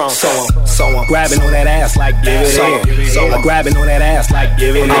off the trunk. So I'm grabbing on that ass like give it in. I'm grabbing on that ass like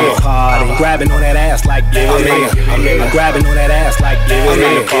give it in. I'm grabbing on that ass like give it in. I'm grabbing on that ass like give it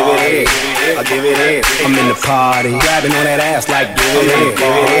in. Give it in. I'm in the party, grabbing on that ass like give it in.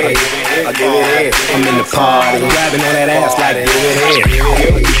 Give it in. I'm in the party, grabbing on that ass like give it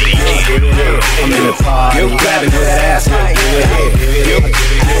in. I'm in the party, grabbing on that ass like give it in.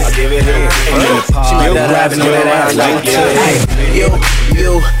 Give it in. I'm in the party, grabbing on that ass like give it in.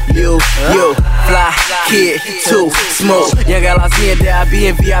 You, fly, kid, too smooth. Yeah, got lost me and there I be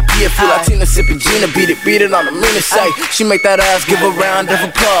in VIP at full Latina sipping Gina, beat it on the minute say. She make that ass give a round of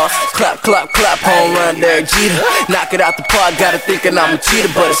applause. Clap, home run Derek Jeter. Knock it out the park, got her thinking I'm a cheater,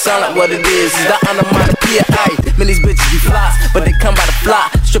 but it sound like what it is the onomatopoeia. Man, these bitches be flies, but they come by the fly.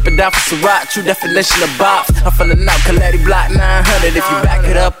 Strip it down for Ciroc, true definition of bops. I'm from the North, Coletti Block 900. If you back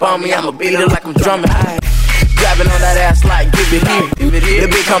it up on me, I'ma beat it like I'm drumming. Grabbing on that ass like give it here. The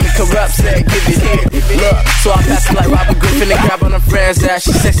big homie Corrupt said give it here. Look, so I pass it like Robert Griffin and grab on her friend's ass.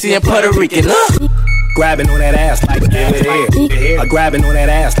 She sexy and Puerto Rican. Look. Grabbing on that ass like give it in. Grabbing on that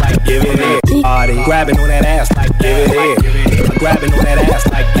ass like give it in. Party, grabbing on that ass like give it in. Grabbing on that ass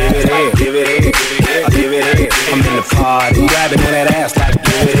like give it in. Give it in. Give it in. I'm in the party, grabbing on that ass like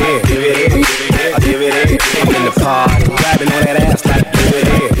give it in. Give it in. Give it in. I'm in the party, grabbing on that ass like give it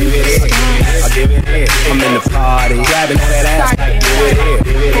in. Give it in. Give it in. I'm in the party, grabbing on that ass like give it in.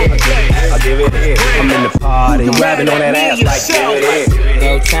 Give it in. I'm in the party, grabbing on that ass like give it in.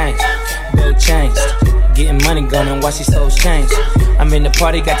 Go change. Getting money gone and watch these souls change. I'm in the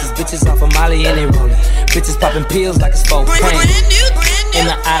party, got these bitches off of Molly and they rolling. Bitches popping pills like it's full pain. In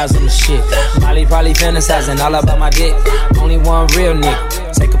the eyes on the shit. Molly probably fantasizing all about my dick. Only one real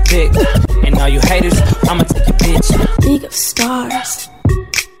nigga, take a pic. And all you haters, I'ma take your bitch. League of Stars.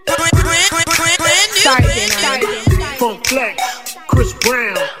 Funk Flex, Chris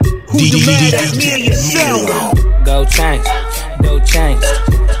Brown. Who you mad at, me or yourself? Go change.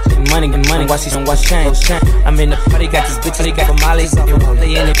 Money, watch change. I'm in the party, got this bitch, they got for Molly's off and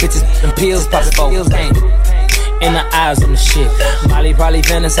they in the bitches, them pills poppin' pills, ain't. In the eyes on the shit. Molly probably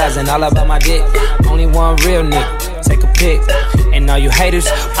fantasizing all about my dick. Only one real nigga. take a pic. And all you haters,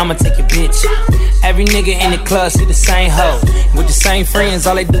 I'ma take your bitch. Every nigga in the club see the same hoe. With the same friends,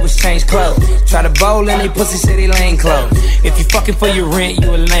 all they do is change clothes. Try to bowl and they pussy say they lame clothes. If you fucking for your rent, you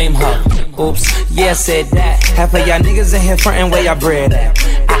a lame hoe. Oops, yeah, I said that. Half of y'all niggas in here frontin' where y'all bread at.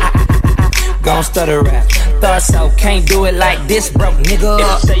 Gon' stutter rap. Thought so, can't do it like this, broke nigga.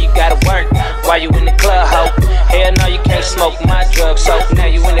 If you say you gotta work while you in the club, ho. Hell no, you can't smoke my drug, so now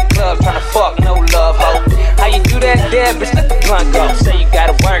you in the club tryna fuck, no love, ho. How you do that there, bitch, let the blunt go. Say you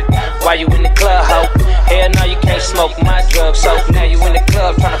gotta work while you in the club, ho. Hell no, you can't smoke my drug, so now you in the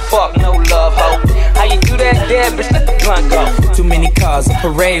club tryna fuck, no love, ho. How you do that there, bitch, let the blunt go. Too many cars, a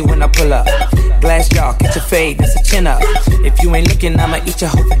parade when I pull up. Glass jaw, catch a fade, that's a chin up. If you ain't looking, I'ma eat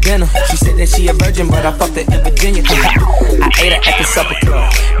your hoe for dinner. She said that she a virgin, but I fucked her in Virginia. I ate her at the supper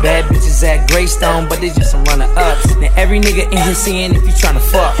club. Bad bitches at Greystone, but they just some runner-ups. Now every nigga in here seeing if you tryna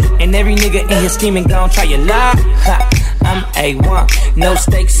fuck. And every nigga in here scheming, gon' try your luck. I'm A1, no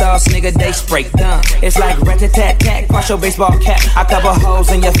steak sauce, nigga, they spray done. It's like rat-a-tat-tat, cross your baseball cap. I cover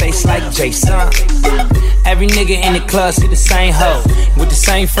holes in your face like Jason. Every nigga in the club see the same hoe. With the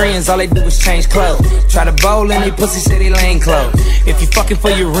same friends, all they do is change clothes. Try to bowl and they pussy say they lame clothes. If you fucking for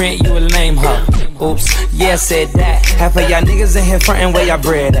your rent, you a lame hoe. Oops, yeah, I said that. Half of y'all niggas in here frontin' where y'all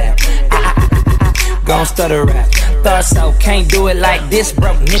bread at. Gon' stutter rap. Thought so, can't do it like this,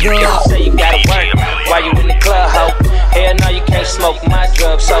 broke nigga. Say you gotta work while you in the club, ho. Hell no, you can't smoke my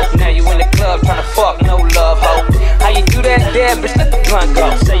drug, so now you in the club tryna fuck, no love, ho. How you do that there, bitch, let the blunt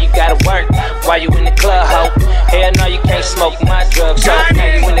go. Say you gotta work while you in the club, ho. Hell no, you can't smoke my drug, so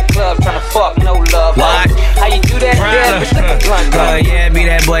now you in the club tryna fuck, no love, ho. How you do that there, bitch, let the blunt go. Yeah, be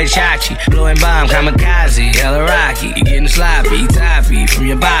that boy Chachi, blowing bomb, kamikaze, hella rocky. You getting sloppy, toppy from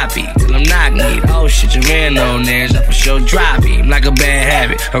your boppy till I'm knock me. Oh shit, your man on there, I for sure drop him like a bad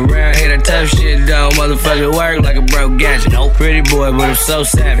habit. Around here, that tough shit don't motherfucking work like a broke gadget. No pretty boy, but I'm so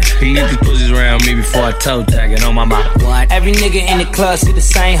savage. He get these pussies around me before I toe tag it on my mouth. What? Every nigga in the club see the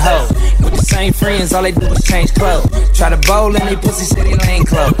same hoe. With the same friends, all they do is change clothes. Try to bowl and they pussy say they lame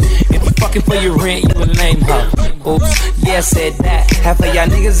clothes. If you fucking for your rent, you a lame hoe. Oops, yeah, I said that. Half of y'all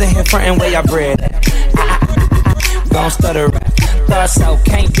niggas in here frontin' where y'all bread at. Gon' stutter rap. Thought so,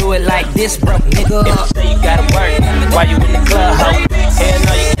 can't do it like this, broke nigga. If you say you gotta work while you in the club, ho. Hell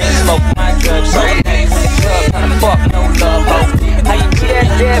no, you can't smoke my drugs, so now you in the club tryna fuck, no love, ho. How you do that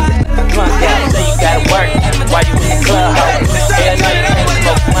there, bitch? Say you gotta work while you in the club, ho. Hell no, you can't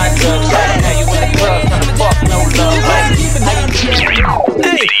smoke my drugs, so now you in the club tryna fuck, no love, ho.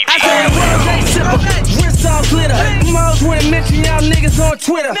 Hey, I said world ain't simple, wrist all glitter. Moms wanna mention y'all niggas on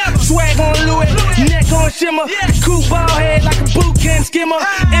Twitter. Swag on Louis, neck on shimmer. Cool ball head like a boot camp skimmer.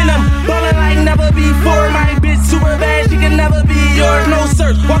 And I'm ballin' like never before. My bitch super bad, she can never be yours. No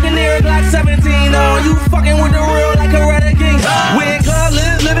search, walking there a Glock 17 on. You fucking with the real like a Red King. We're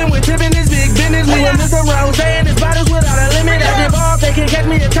clubless, living with tipping this big business. Me and Mr. Rose, saying this bottles without a limit. At the ball, they can catch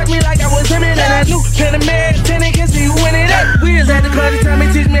me and touch me like I was timid. And I knew Panamera, 10 against me, who win it up. We just had the club to tell me,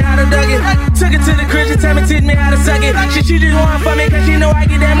 teach me how to dug it. Took it to the crib, she tell me, teach me how to suck it. She just want for me, cause she know I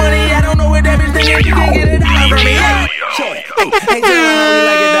get that money. I don't know what that bitch thinking, she can't get it out from me. Hey, tell her how we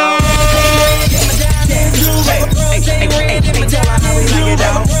like it, dog.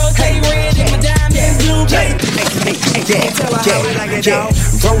 Hey, tell her how we like it, dog.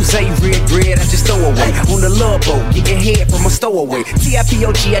 Rose red, I just throw away. On the love boat, getting head from a stowaway.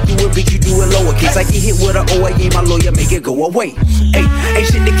 T-I-P-O-G, I do it big, you do it lowercase. I get hit with a O-A, my lawyer make it go away. Hey, ain't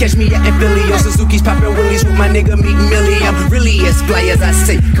shit to catch me out in Philly. Yo, Suzuki's poppin' willies with my nigga Meek Millie. I'm really as fly as I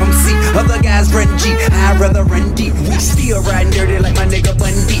say. Come see, other guys run G, I'd rather run deep. We still riding dirty like my nigga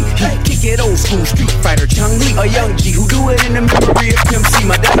Bundy. He kick it old school, Street Fighter, Chung Lee. A young G who do it in the memory of Kim C.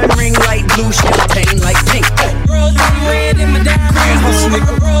 My diamond ring light blue, champagne like pink. Rose red in my diamond. Hustle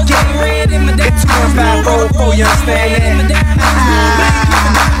nigga, get red in my diamond. It's 154, you understand that?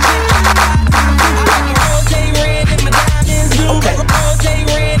 Okay.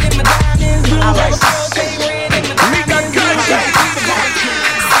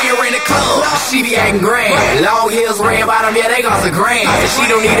 She be acting grand. Long heels, red bottom, yeah, they cost a grand. She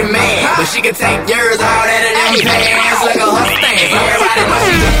don't need a man, but she can take yours all that in them pants. Look at her stance. Everybody know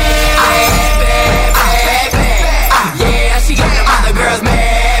she bad. Yeah, she got them other girls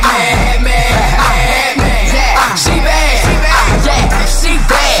mad. She bad. Yeah, she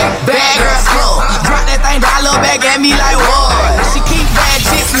bad. Bad girl slow. Drop that thing down, look back at me like what? She keep bad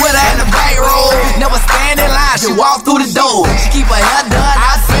chicks with her in the back row. Never stand in line, she walk through the door. She keep her hair done,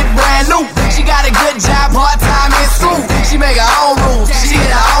 outfit brand new. She got a good job, part-time in school. She make her own rules, she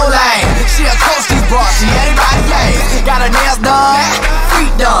in her own lane. She a coach, these bras, she ain't by the game. Got her nails done,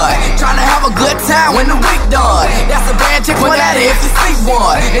 feet done. Tryna help have a good time when the week done. That's a bad chick, put that if you sleep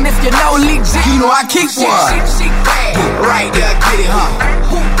one. And if you know leak G, you know I keep one. Right there, get it, huh?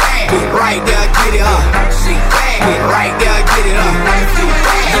 Right there, get it, huh? Right there, get it, huh?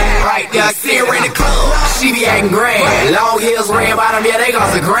 Right there, see her in the club. She be acting grand. Long heels, red bottom, yeah, they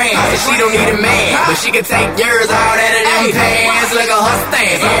cost a grand. She don't need a man, but she can take yours out of them pants. Look at her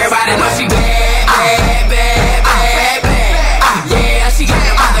stance. Everybody know she bad, bad, bad, bad, bad. Yeah, she got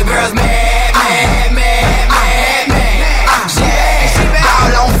them other girls mad, mad, mad, mad, mad. Yeah, she been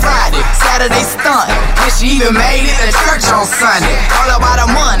all on Friday, Saturday stunt. And she even made it to church on Sunday. All about her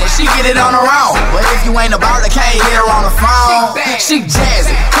money, she get it on her own. But if you ain't about it, can't hit her on the phone. She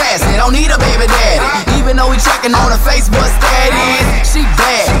jazzy, classy, don't need a baby daddy. Even though we checking on her Facebook status, she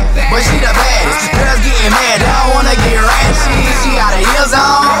bad, but she the baddest. Girls getting mad, they don't wanna get ratchet. She got her heels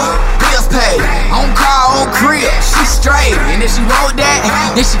on, bills paid, on call, on crib, she straight. And if she want that,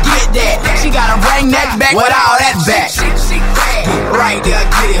 then she get that. She gotta bring that back with all that back. Right there,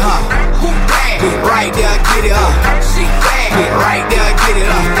 get it, huh? Right there, get it, huh? Right there, get it,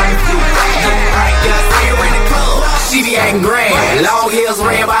 huh? Right there, see her in the club. She be acting grand. Long heels,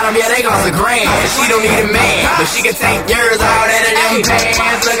 red bottom, yeah, they cost a grand. She don't need a man, but she can take yours out of them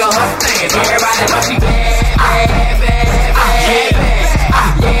pants. Look at her stance. Everybody know she bad, bad, bad, bad, bad.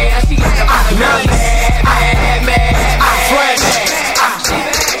 Yeah, she got the other girls mad, mad, mad, fresh.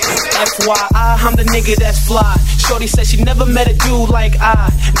 FYI, I'm the nigga that's fly. Shorty said she never met a dude like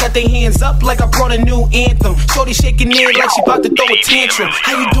I. Got their hands up like I brought a new anthem. Shorty shaking it like she about to throw a tantrum.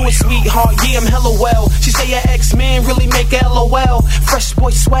 How you doing, sweetheart? Yeah, I'm hella well. She say your ex-man really make a LOL. Fresh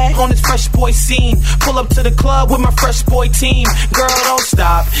boy swag on his fresh boy scene. Pull up to the club with my fresh boy team. Girl, don't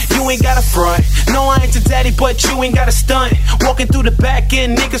stop, you ain't got a front. No, I ain't your daddy, but you ain't got a stunt. Walking through the back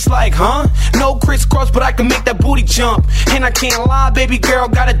end, niggas like, huh? No crisscross, but I can make that booty jump. And I can't lie, baby girl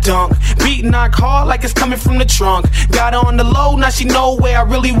got a dunk. Beat knock hard like it's coming from the trunk. Got her on the low, now she know where I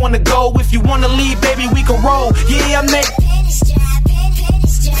really wanna go. If you wanna leave, baby, we can roll. Yeah, I make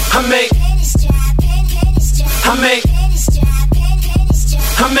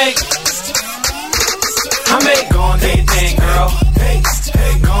go on, do your thing, girl.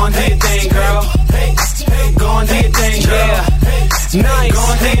 Go on, do your thing, girl. Go on, do your thing, girl. Nice. Go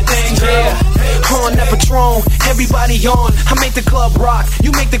on, do your thing, girl. On that Patron, everybody on. I make the club rock,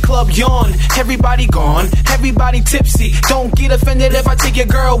 you make the club yawn. Everybody gone, everybody tipsy. Don't get offended if I take your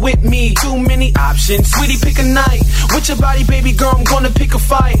girl with me. Too many options, sweetie, pick a night. With your body, baby girl, I'm gonna pick a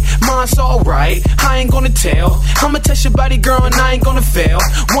fight. Mine's alright, I ain't gonna tell. I'ma test your body, girl, and I ain't gonna fail.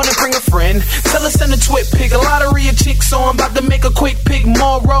 Wanna bring a friend, tell her send a twit pick. A lottery of chicks, so I'm about to make a quick pick.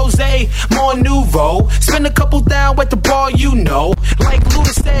 More rosé, more nouveau. Spend a couple down at the bar, you know. Like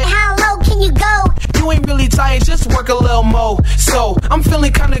Luda said, how low can you go? You ain't really tired, just work a little more. So, I'm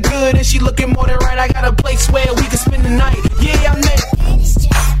feeling kinda good and she looking more than right. I got a place where we can spend the night. Yeah, I make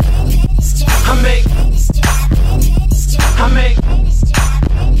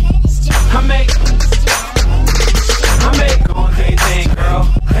go on, do your thing, girl.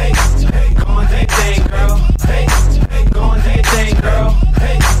 Hey, go on, do your thing, girl. Hey, go on, do your thing, girl.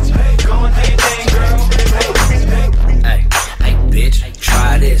 Hey, go on, do your thing, girl. Hey, bitch,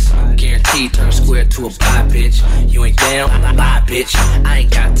 try this. Guaranteed turn square to a pie, bitch. You ain't down, bye, bitch. I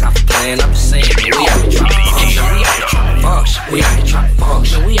ain't got time for playing. I'm just saying, man, we out here trying to function. We out here trying to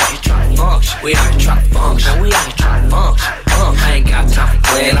function. We out here trying to function. We out here trying to function. We out here trying to function. I ain't got time for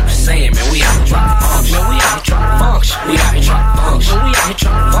playing. I'm just saying, man, we out here trying to function. We out here trying to function. We out here trying to function. We out here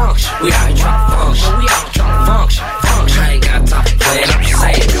trying to function. We out here trying to function. We out here trying to function. I ain't got time for playing. I'm just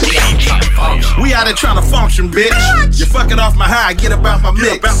saying, man, we out here trying to function. We out here trying to function, bitch. You fucking off my high, get about my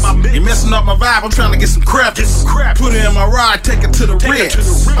mix. You messing up my vibe, I'm trying to get some crap. Put it in my ride, take it to the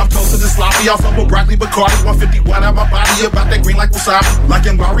ribs. I'm toasting this sloppy off of a broccoli, Bacardi, 151 out my body, about that green like wasabi. Like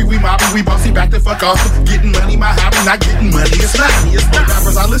in Barry, we mobby, we bossy back the fuck off. Getting money, my hobby, not getting money, it's not me. It's the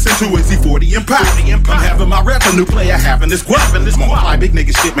rappers I listen to, is E40 and Pop. I'm having my revenue player, having this guap. And this multiply big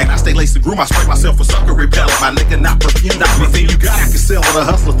nigga shit, man. I stay laced and groom, I spray myself for sucker repellent. My nigga not perfume, not anything you got. I can sell with a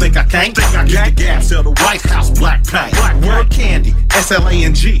hustler, think I can't. Use the gas, sell the White House black paint. Word candy,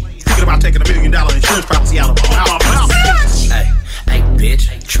 SLANG. Thinking about taking $1 million insurance policy out of my mouth. Hey, bitch,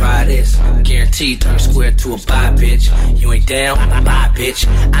 try this. Guaranteed turn square to a bye, bitch. You ain't down, bye, bitch.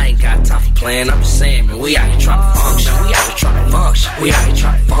 I ain't got time for playing. I'm just saying, man, we out here trying to function. We out here trying to function. We out here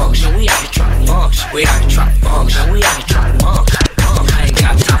trying to function. We out here trying to function. We out here trying to function. We out here trying to function. I ain't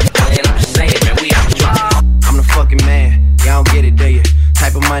got time for playing. I'm just saying, man, we out here trying to function. I'm the fucking man. Y'all don't get it, do you?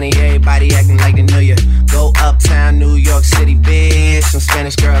 Type of money, everybody acting like they knew ya. Go uptown, New York City, bitch. Some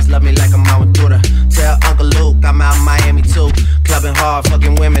Spanish girls love me like I'm out with Twitter. Tell Uncle Luke I'm out in Miami too. Clubbing Clubbing hard,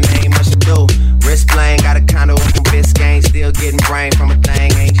 fucking women, ain't much to do. Wrist playing, got a condo up on Biscayne. Still getting brain from a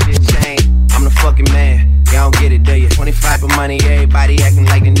thing, ain't shit changed. I'm the fucking man, y'all don't get it, do you? 25 for money, everybody acting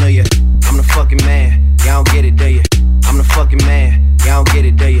like they knew you. I'm the fucking man, y'all don't get it, do you? I'm the fucking man, y'all don't get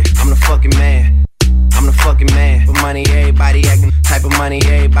it, do you? I'm the fucking man. I'm the fucking man. For money, everybody acting. Type of money,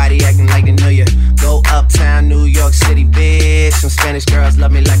 everybody acting like they knew ya. Go uptown, New York City, bitch. Some Spanish girls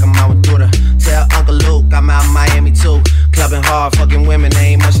love me like I'm out with Twitter. Tell Uncle Luke I'm out in Miami too. Clubbing hard, fucking women,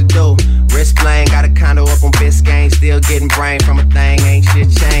 ain't much to do. Wrist playing, got a condo up on Biscayne. Still getting brain from a thing, ain't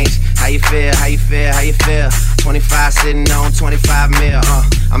shit changed. How you feel, how you feel, how you feel? 25 sitting on 25 mil,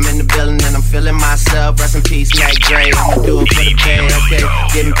 I'm in the building and I'm feeling myself. Rest in peace, Mac Dre. I'ma do it for the pay, okay?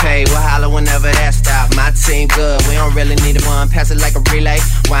 Getting paid, we'll holler whenever that stop. My team good, we don't really need a one. Pass it like a relay.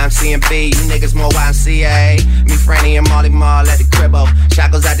 YMC and B, you niggas more YMCA. Me, Franny, and Molly Mall at the cribbo.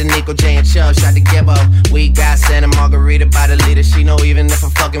 Shot goes out to Nico, J, and Chubb, shot to Gibbo. We got Santa Margarita by the leader. She know even if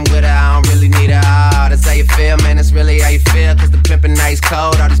I'm fucking with her, I don't really need her. Oh, that's how you feel, man, that's really how you feel. Cause the pimpin' nice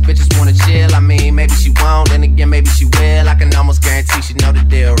cold, all these bitches wanna chill. I mean, maybe she won't, then again, maybe she will. I can almost guarantee she know the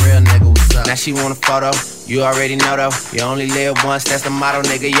deal. Real nigga, what's up? Now she want a photo, you already know though. You only live once, that's the motto,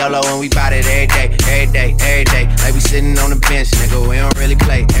 nigga. YOLO, and we bout it every day, every day, every day. Like we sitting on the bench, nigga, we don't really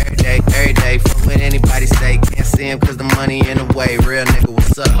play. Every day, every day, fuck what anybody say. Can't see him cause the money in the way. Real nigga,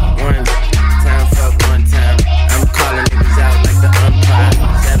 what's up? One time, fuck one time. I'm calling niggas out like the umpire.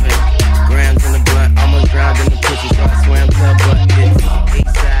 7 grams in the blunt, almost drowned in the pussy, so I swam to a butt. It's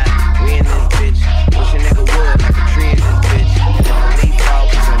east side, we in this bitch. Wish a nigga would like a tree in this bitch. And if a leaf fall,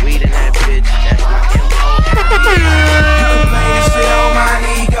 put some weed in that bitch. That's my M.O. You can play this shit on my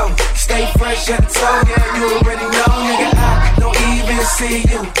ego. Stay fresh at the toe, yeah, you already know, nigga. I don't even see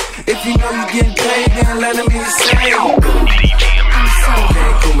you. If you know you getting paid, then let me say I'm so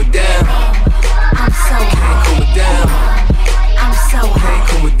can't cool me down. I'm so can't cool me down. I'm so can't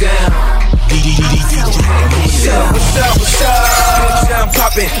cool me down. What's up, what's up? Bitch, I'm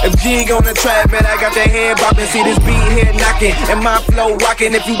poppin'. If G ain't on the track, man, I got that head boppin'. See this beat here knockin', and my flow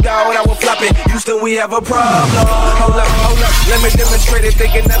rockin'. If you doubt, I was floppin'. Houston, we have a problem. Hold up, let me demonstrate it.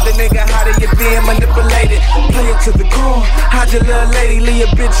 Thinking nothing, nigga, how do you being manipulated? Play it to the core. How'd your little lady leave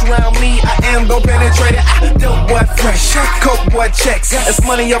a bitch around me? I am gon' penetrate it. Dope boy fresh, coke boy checks. It's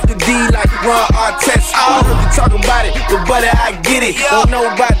money off the D like Ron Artest. I heard you talking about it, but buddy, I get it. Don't know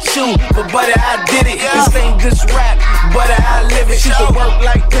about you, but buddy, I did it. This ain't just rap, but I live it. She can work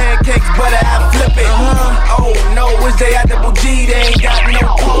like pancakes, but I flip it. Oh no, it's they at Double G, they ain't got no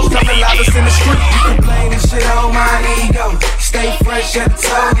clothes. Coming loudest in the street. You can blame this shit on my ego. Stay fresh at the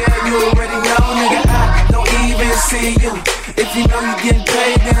toe, yeah, you already know, nigga. I don't even see you. If you know you getting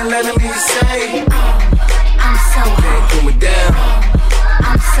paid, then let me say I'm so can't cool me down.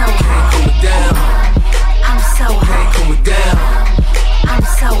 I'm so can't cool me down. I'm so can't cool me down. I'm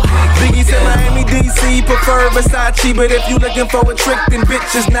so Biggie said Miami, DC, prefer Versace. But if you looking for a trick, then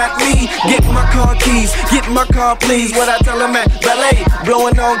bitch is not me. Get my car keys, get my car please. What I tell him at ballet,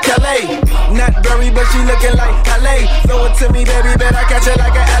 blowing on Calais. Not Berry, but she looking like LA. Throw it to me, baby, bet I catch it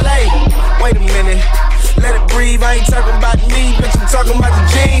like a LA. Wait a minute, let it breathe, I ain't talking about me, bitch, I'm talking about the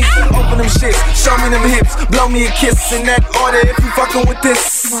jeans. Open them shits, show me them hips, blow me a kiss in that order if you fucking with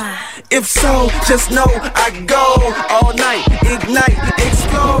this. If so, just know I go all night, ignite,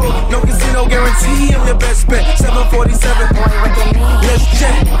 explode. No casino guarantee, I'm your best bet. 747, let's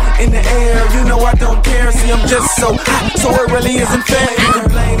jet in the air. You know I don't care, see I'm just so hot, so it really isn't fair. You can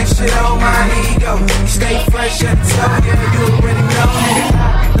blame this shit on my ego. Stay fresh at the top, yeah, you already know.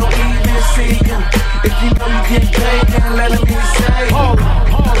 I don't even see you. If you know you get paid, then let me say I'm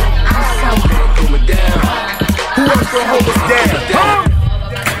so cool me down. Who else gon' hold us down?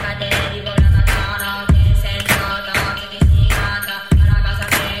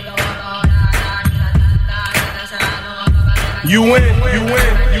 You win, you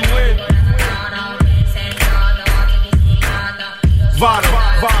win, you win. Vado.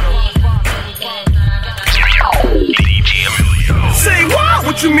 Say what?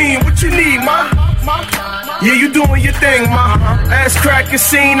 What you mean? What you need, ma? Yeah, you doing your thing, ma. Ass crack is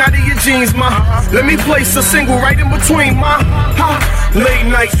seen out of your jeans, ma. Let me place a single right in between, ma. Late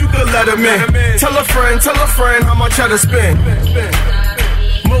nights, you could let him in. Tell a friend how much I to spend.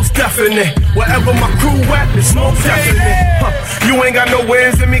 Most definite, wherever my crew at, it's most definite. You ain't got no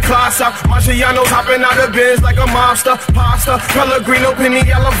wins in me, class out. Marciano's hopping out of bins like a mobster. Pasta, Pellegrino, penny,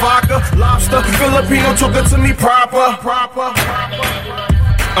 yellow vodka, lobster, Filipino talking to me proper.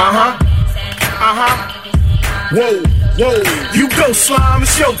 Whoa, you go slime,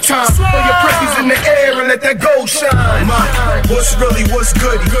 it's your time. Throw your presses in the air and let that gold shine. What's really, what's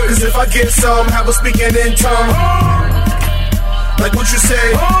good? Cause if I get some, have a speaking in tongue. Like what you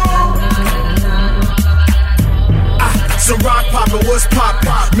say? So rock poppin', what's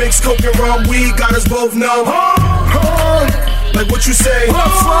poppin'? Mix coke and rum, weed got us both numb. Like what you say?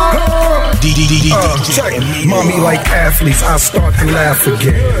 Check it. Mommy like athletes, I start to laugh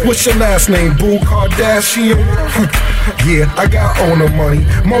again. What's your last name, Boo Kardashian? Yeah, I got owner money.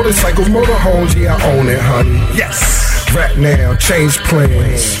 Motorcycles, motorhomes, yeah, I own it, honey. Yes. Rap now, change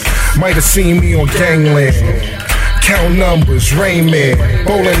plans. Might have seen me on Gangland. Count numbers, Rain Man,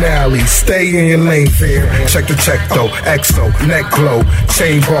 bowling alley, stay in your lane fair. Check the check though, XO, neck glow,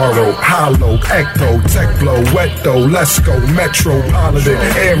 chain borrow, hollow, ecto, tech blow, wet though, let's go, metropolitan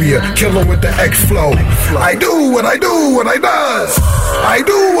area, killer with the X flow. I do what I do, what I does. I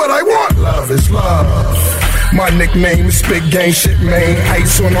do what I want, love is love. My nickname is Big Gang Shit, man.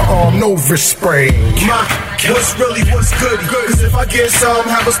 Ice on the arm, no wrist sprain. What's really, what's good? Cause if I get some,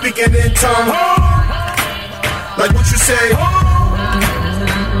 have a speaking in tongue. Like what you say?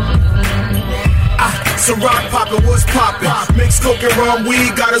 So rock poppin', what's poppin'? Mix coke and rum,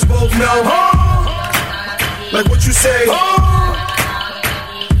 weed got us both numb. Like what you say?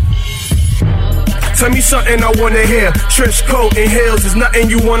 Tell me something I wanna hear. Trench coat and heels is nothing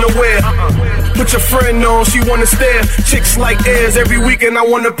you wanna wear. Put your friend on, she wanna stare. Chicks like airs, every weekend I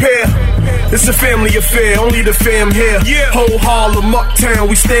wanna pair. It's a family affair, only the fam here. Whole Harlem, uptown,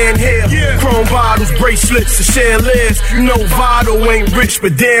 we stand here. Chrome bottles, bracelets, and chandeliers. You know Votto ain't rich,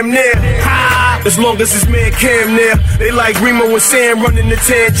 but damn near. Ha! As long as this man Cam there. They like Remo and Sam running the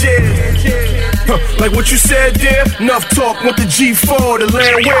Tangiers. Like what you said, dear. Enough talk, want the G4, the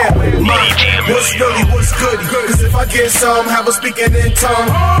land where. What's really, what's good? Cause if I get some, have a speaking in tongue.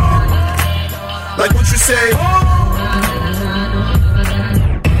 Like what you say?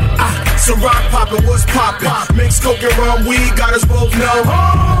 So rock poppin', what's poppin'? Mix coke and rum, weed got us both numb.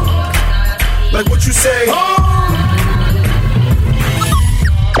 Like what you say?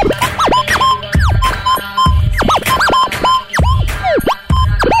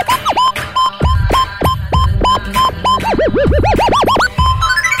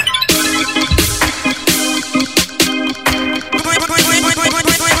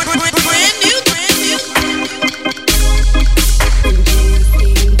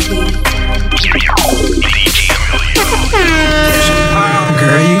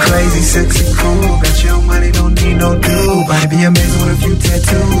 Sexy, cool, got your money, don't need no dude. Might be amazing with a few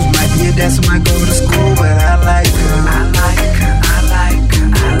tattoos. Might be a dancer, might go to school, but I like her. I like her, I like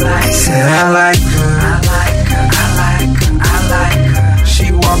her, I like her. Said I like her. I like her, I like her, I like her.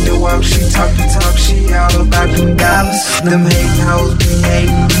 She walk the walk, she talk the talk, she all about them dollars. Them hating hoes be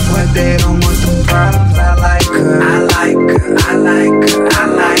hating, but they don't want them problems. I like her. I like her, I like her, I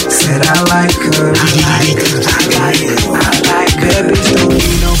like her. Said I like her. I like her, I like her, I like her. Bad bitch don't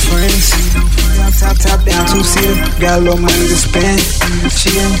need no friends. Top down, two-seater, got a little money to spend.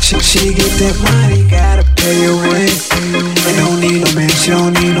 She get that money, gotta pay your rent. And don't need no man, she don't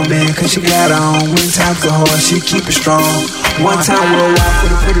need no man, cause she got her own. When times are hard, she keep it strong. One time worldwide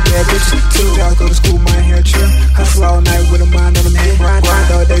for the pretty bad bitches. 2 jobs, go to school, my hair trip. Hustle all night with a mind on a man. Grind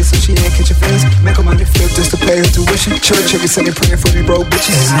all day so she ain't catch a face. Make her money flip just to pay her tuition. Church every Sunday praying for these broke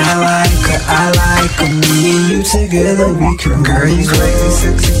bitches. And I like her, me and you together we can. Girl, you crazy,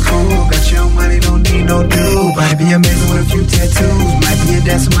 sexy, cool, got your money, don't need no dude. Might be amazing with a few tattoos. Might be a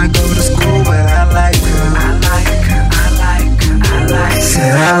dancer, might go to school, but I like her. I like her, I like her, I like her.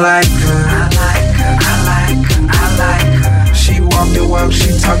 Said I like her. I like her, I like her, I like her. She walk the walk,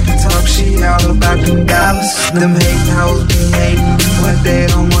 she talk the talk, she all about them dollars. Them hating hoes be hating, but they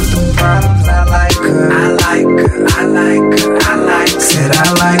don't want them problems. I like her. I like her, I like her, I like her. Said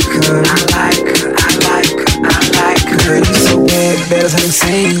I like her. I like her, I like her, I like her. Girl, you so bad, bad as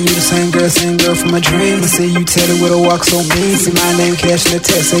insane. You the same girl from my dreams. I see you tell it with a walk so mean. See my name, cash in the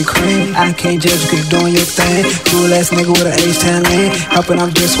text, say cream. I can't judge you cause you're doing your thing. Cool ass nigga with an H-10 lane. Hopping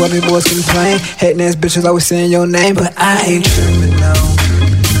off just while these boys can play. Hating ass bitches always saying your name, but I ain't tripping, no.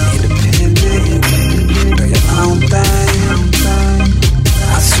 Independent, do your own thing.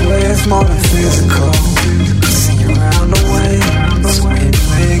 I swear it's more than physical. See you around the way, swear you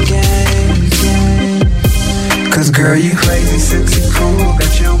play a game. Cause girl, you crazy, sexy, cool.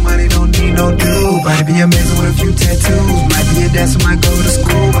 Got your money, don't need no dude. Might be amazing with a few tattoos. Might be a dancer, might go to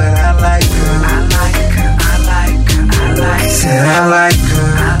school, but I like her. I like her, I like her, I like her. Said I like her.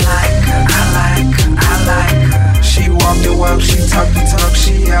 I like her, I like her, I like her. She walk the walk, she talk the talk,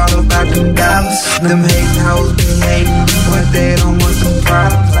 she all about them dollars. Them hating hoes be hating, but they don't want them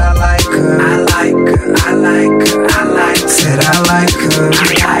problems. I like her. I like her, I like her, I like her. Said I like her. I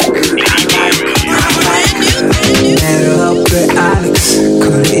like her, I like her. Met her up with Onyx,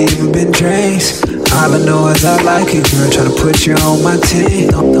 could've even been drinks. All I know is I like it, girl, tryna put put you on my team.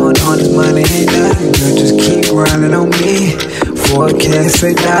 Don't this money ain't nothing, girl, just keep grinding on me. Forecast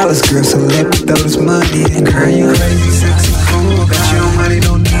 $8, girl, so let me throw this money in. Girl, you crazy, sexy, cool. Got your own money,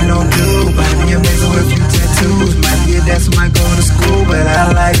 don't need no dude. Might be amazing with a few tattoos. Might be a dancer, might go to school, but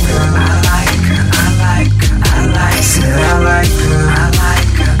I like her. I like her, I like her, I like her. Said I like her, I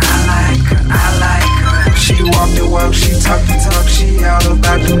like her, I like her, I like her. She walk the walk, she talk the talk, she all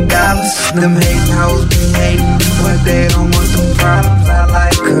about them dollars. Them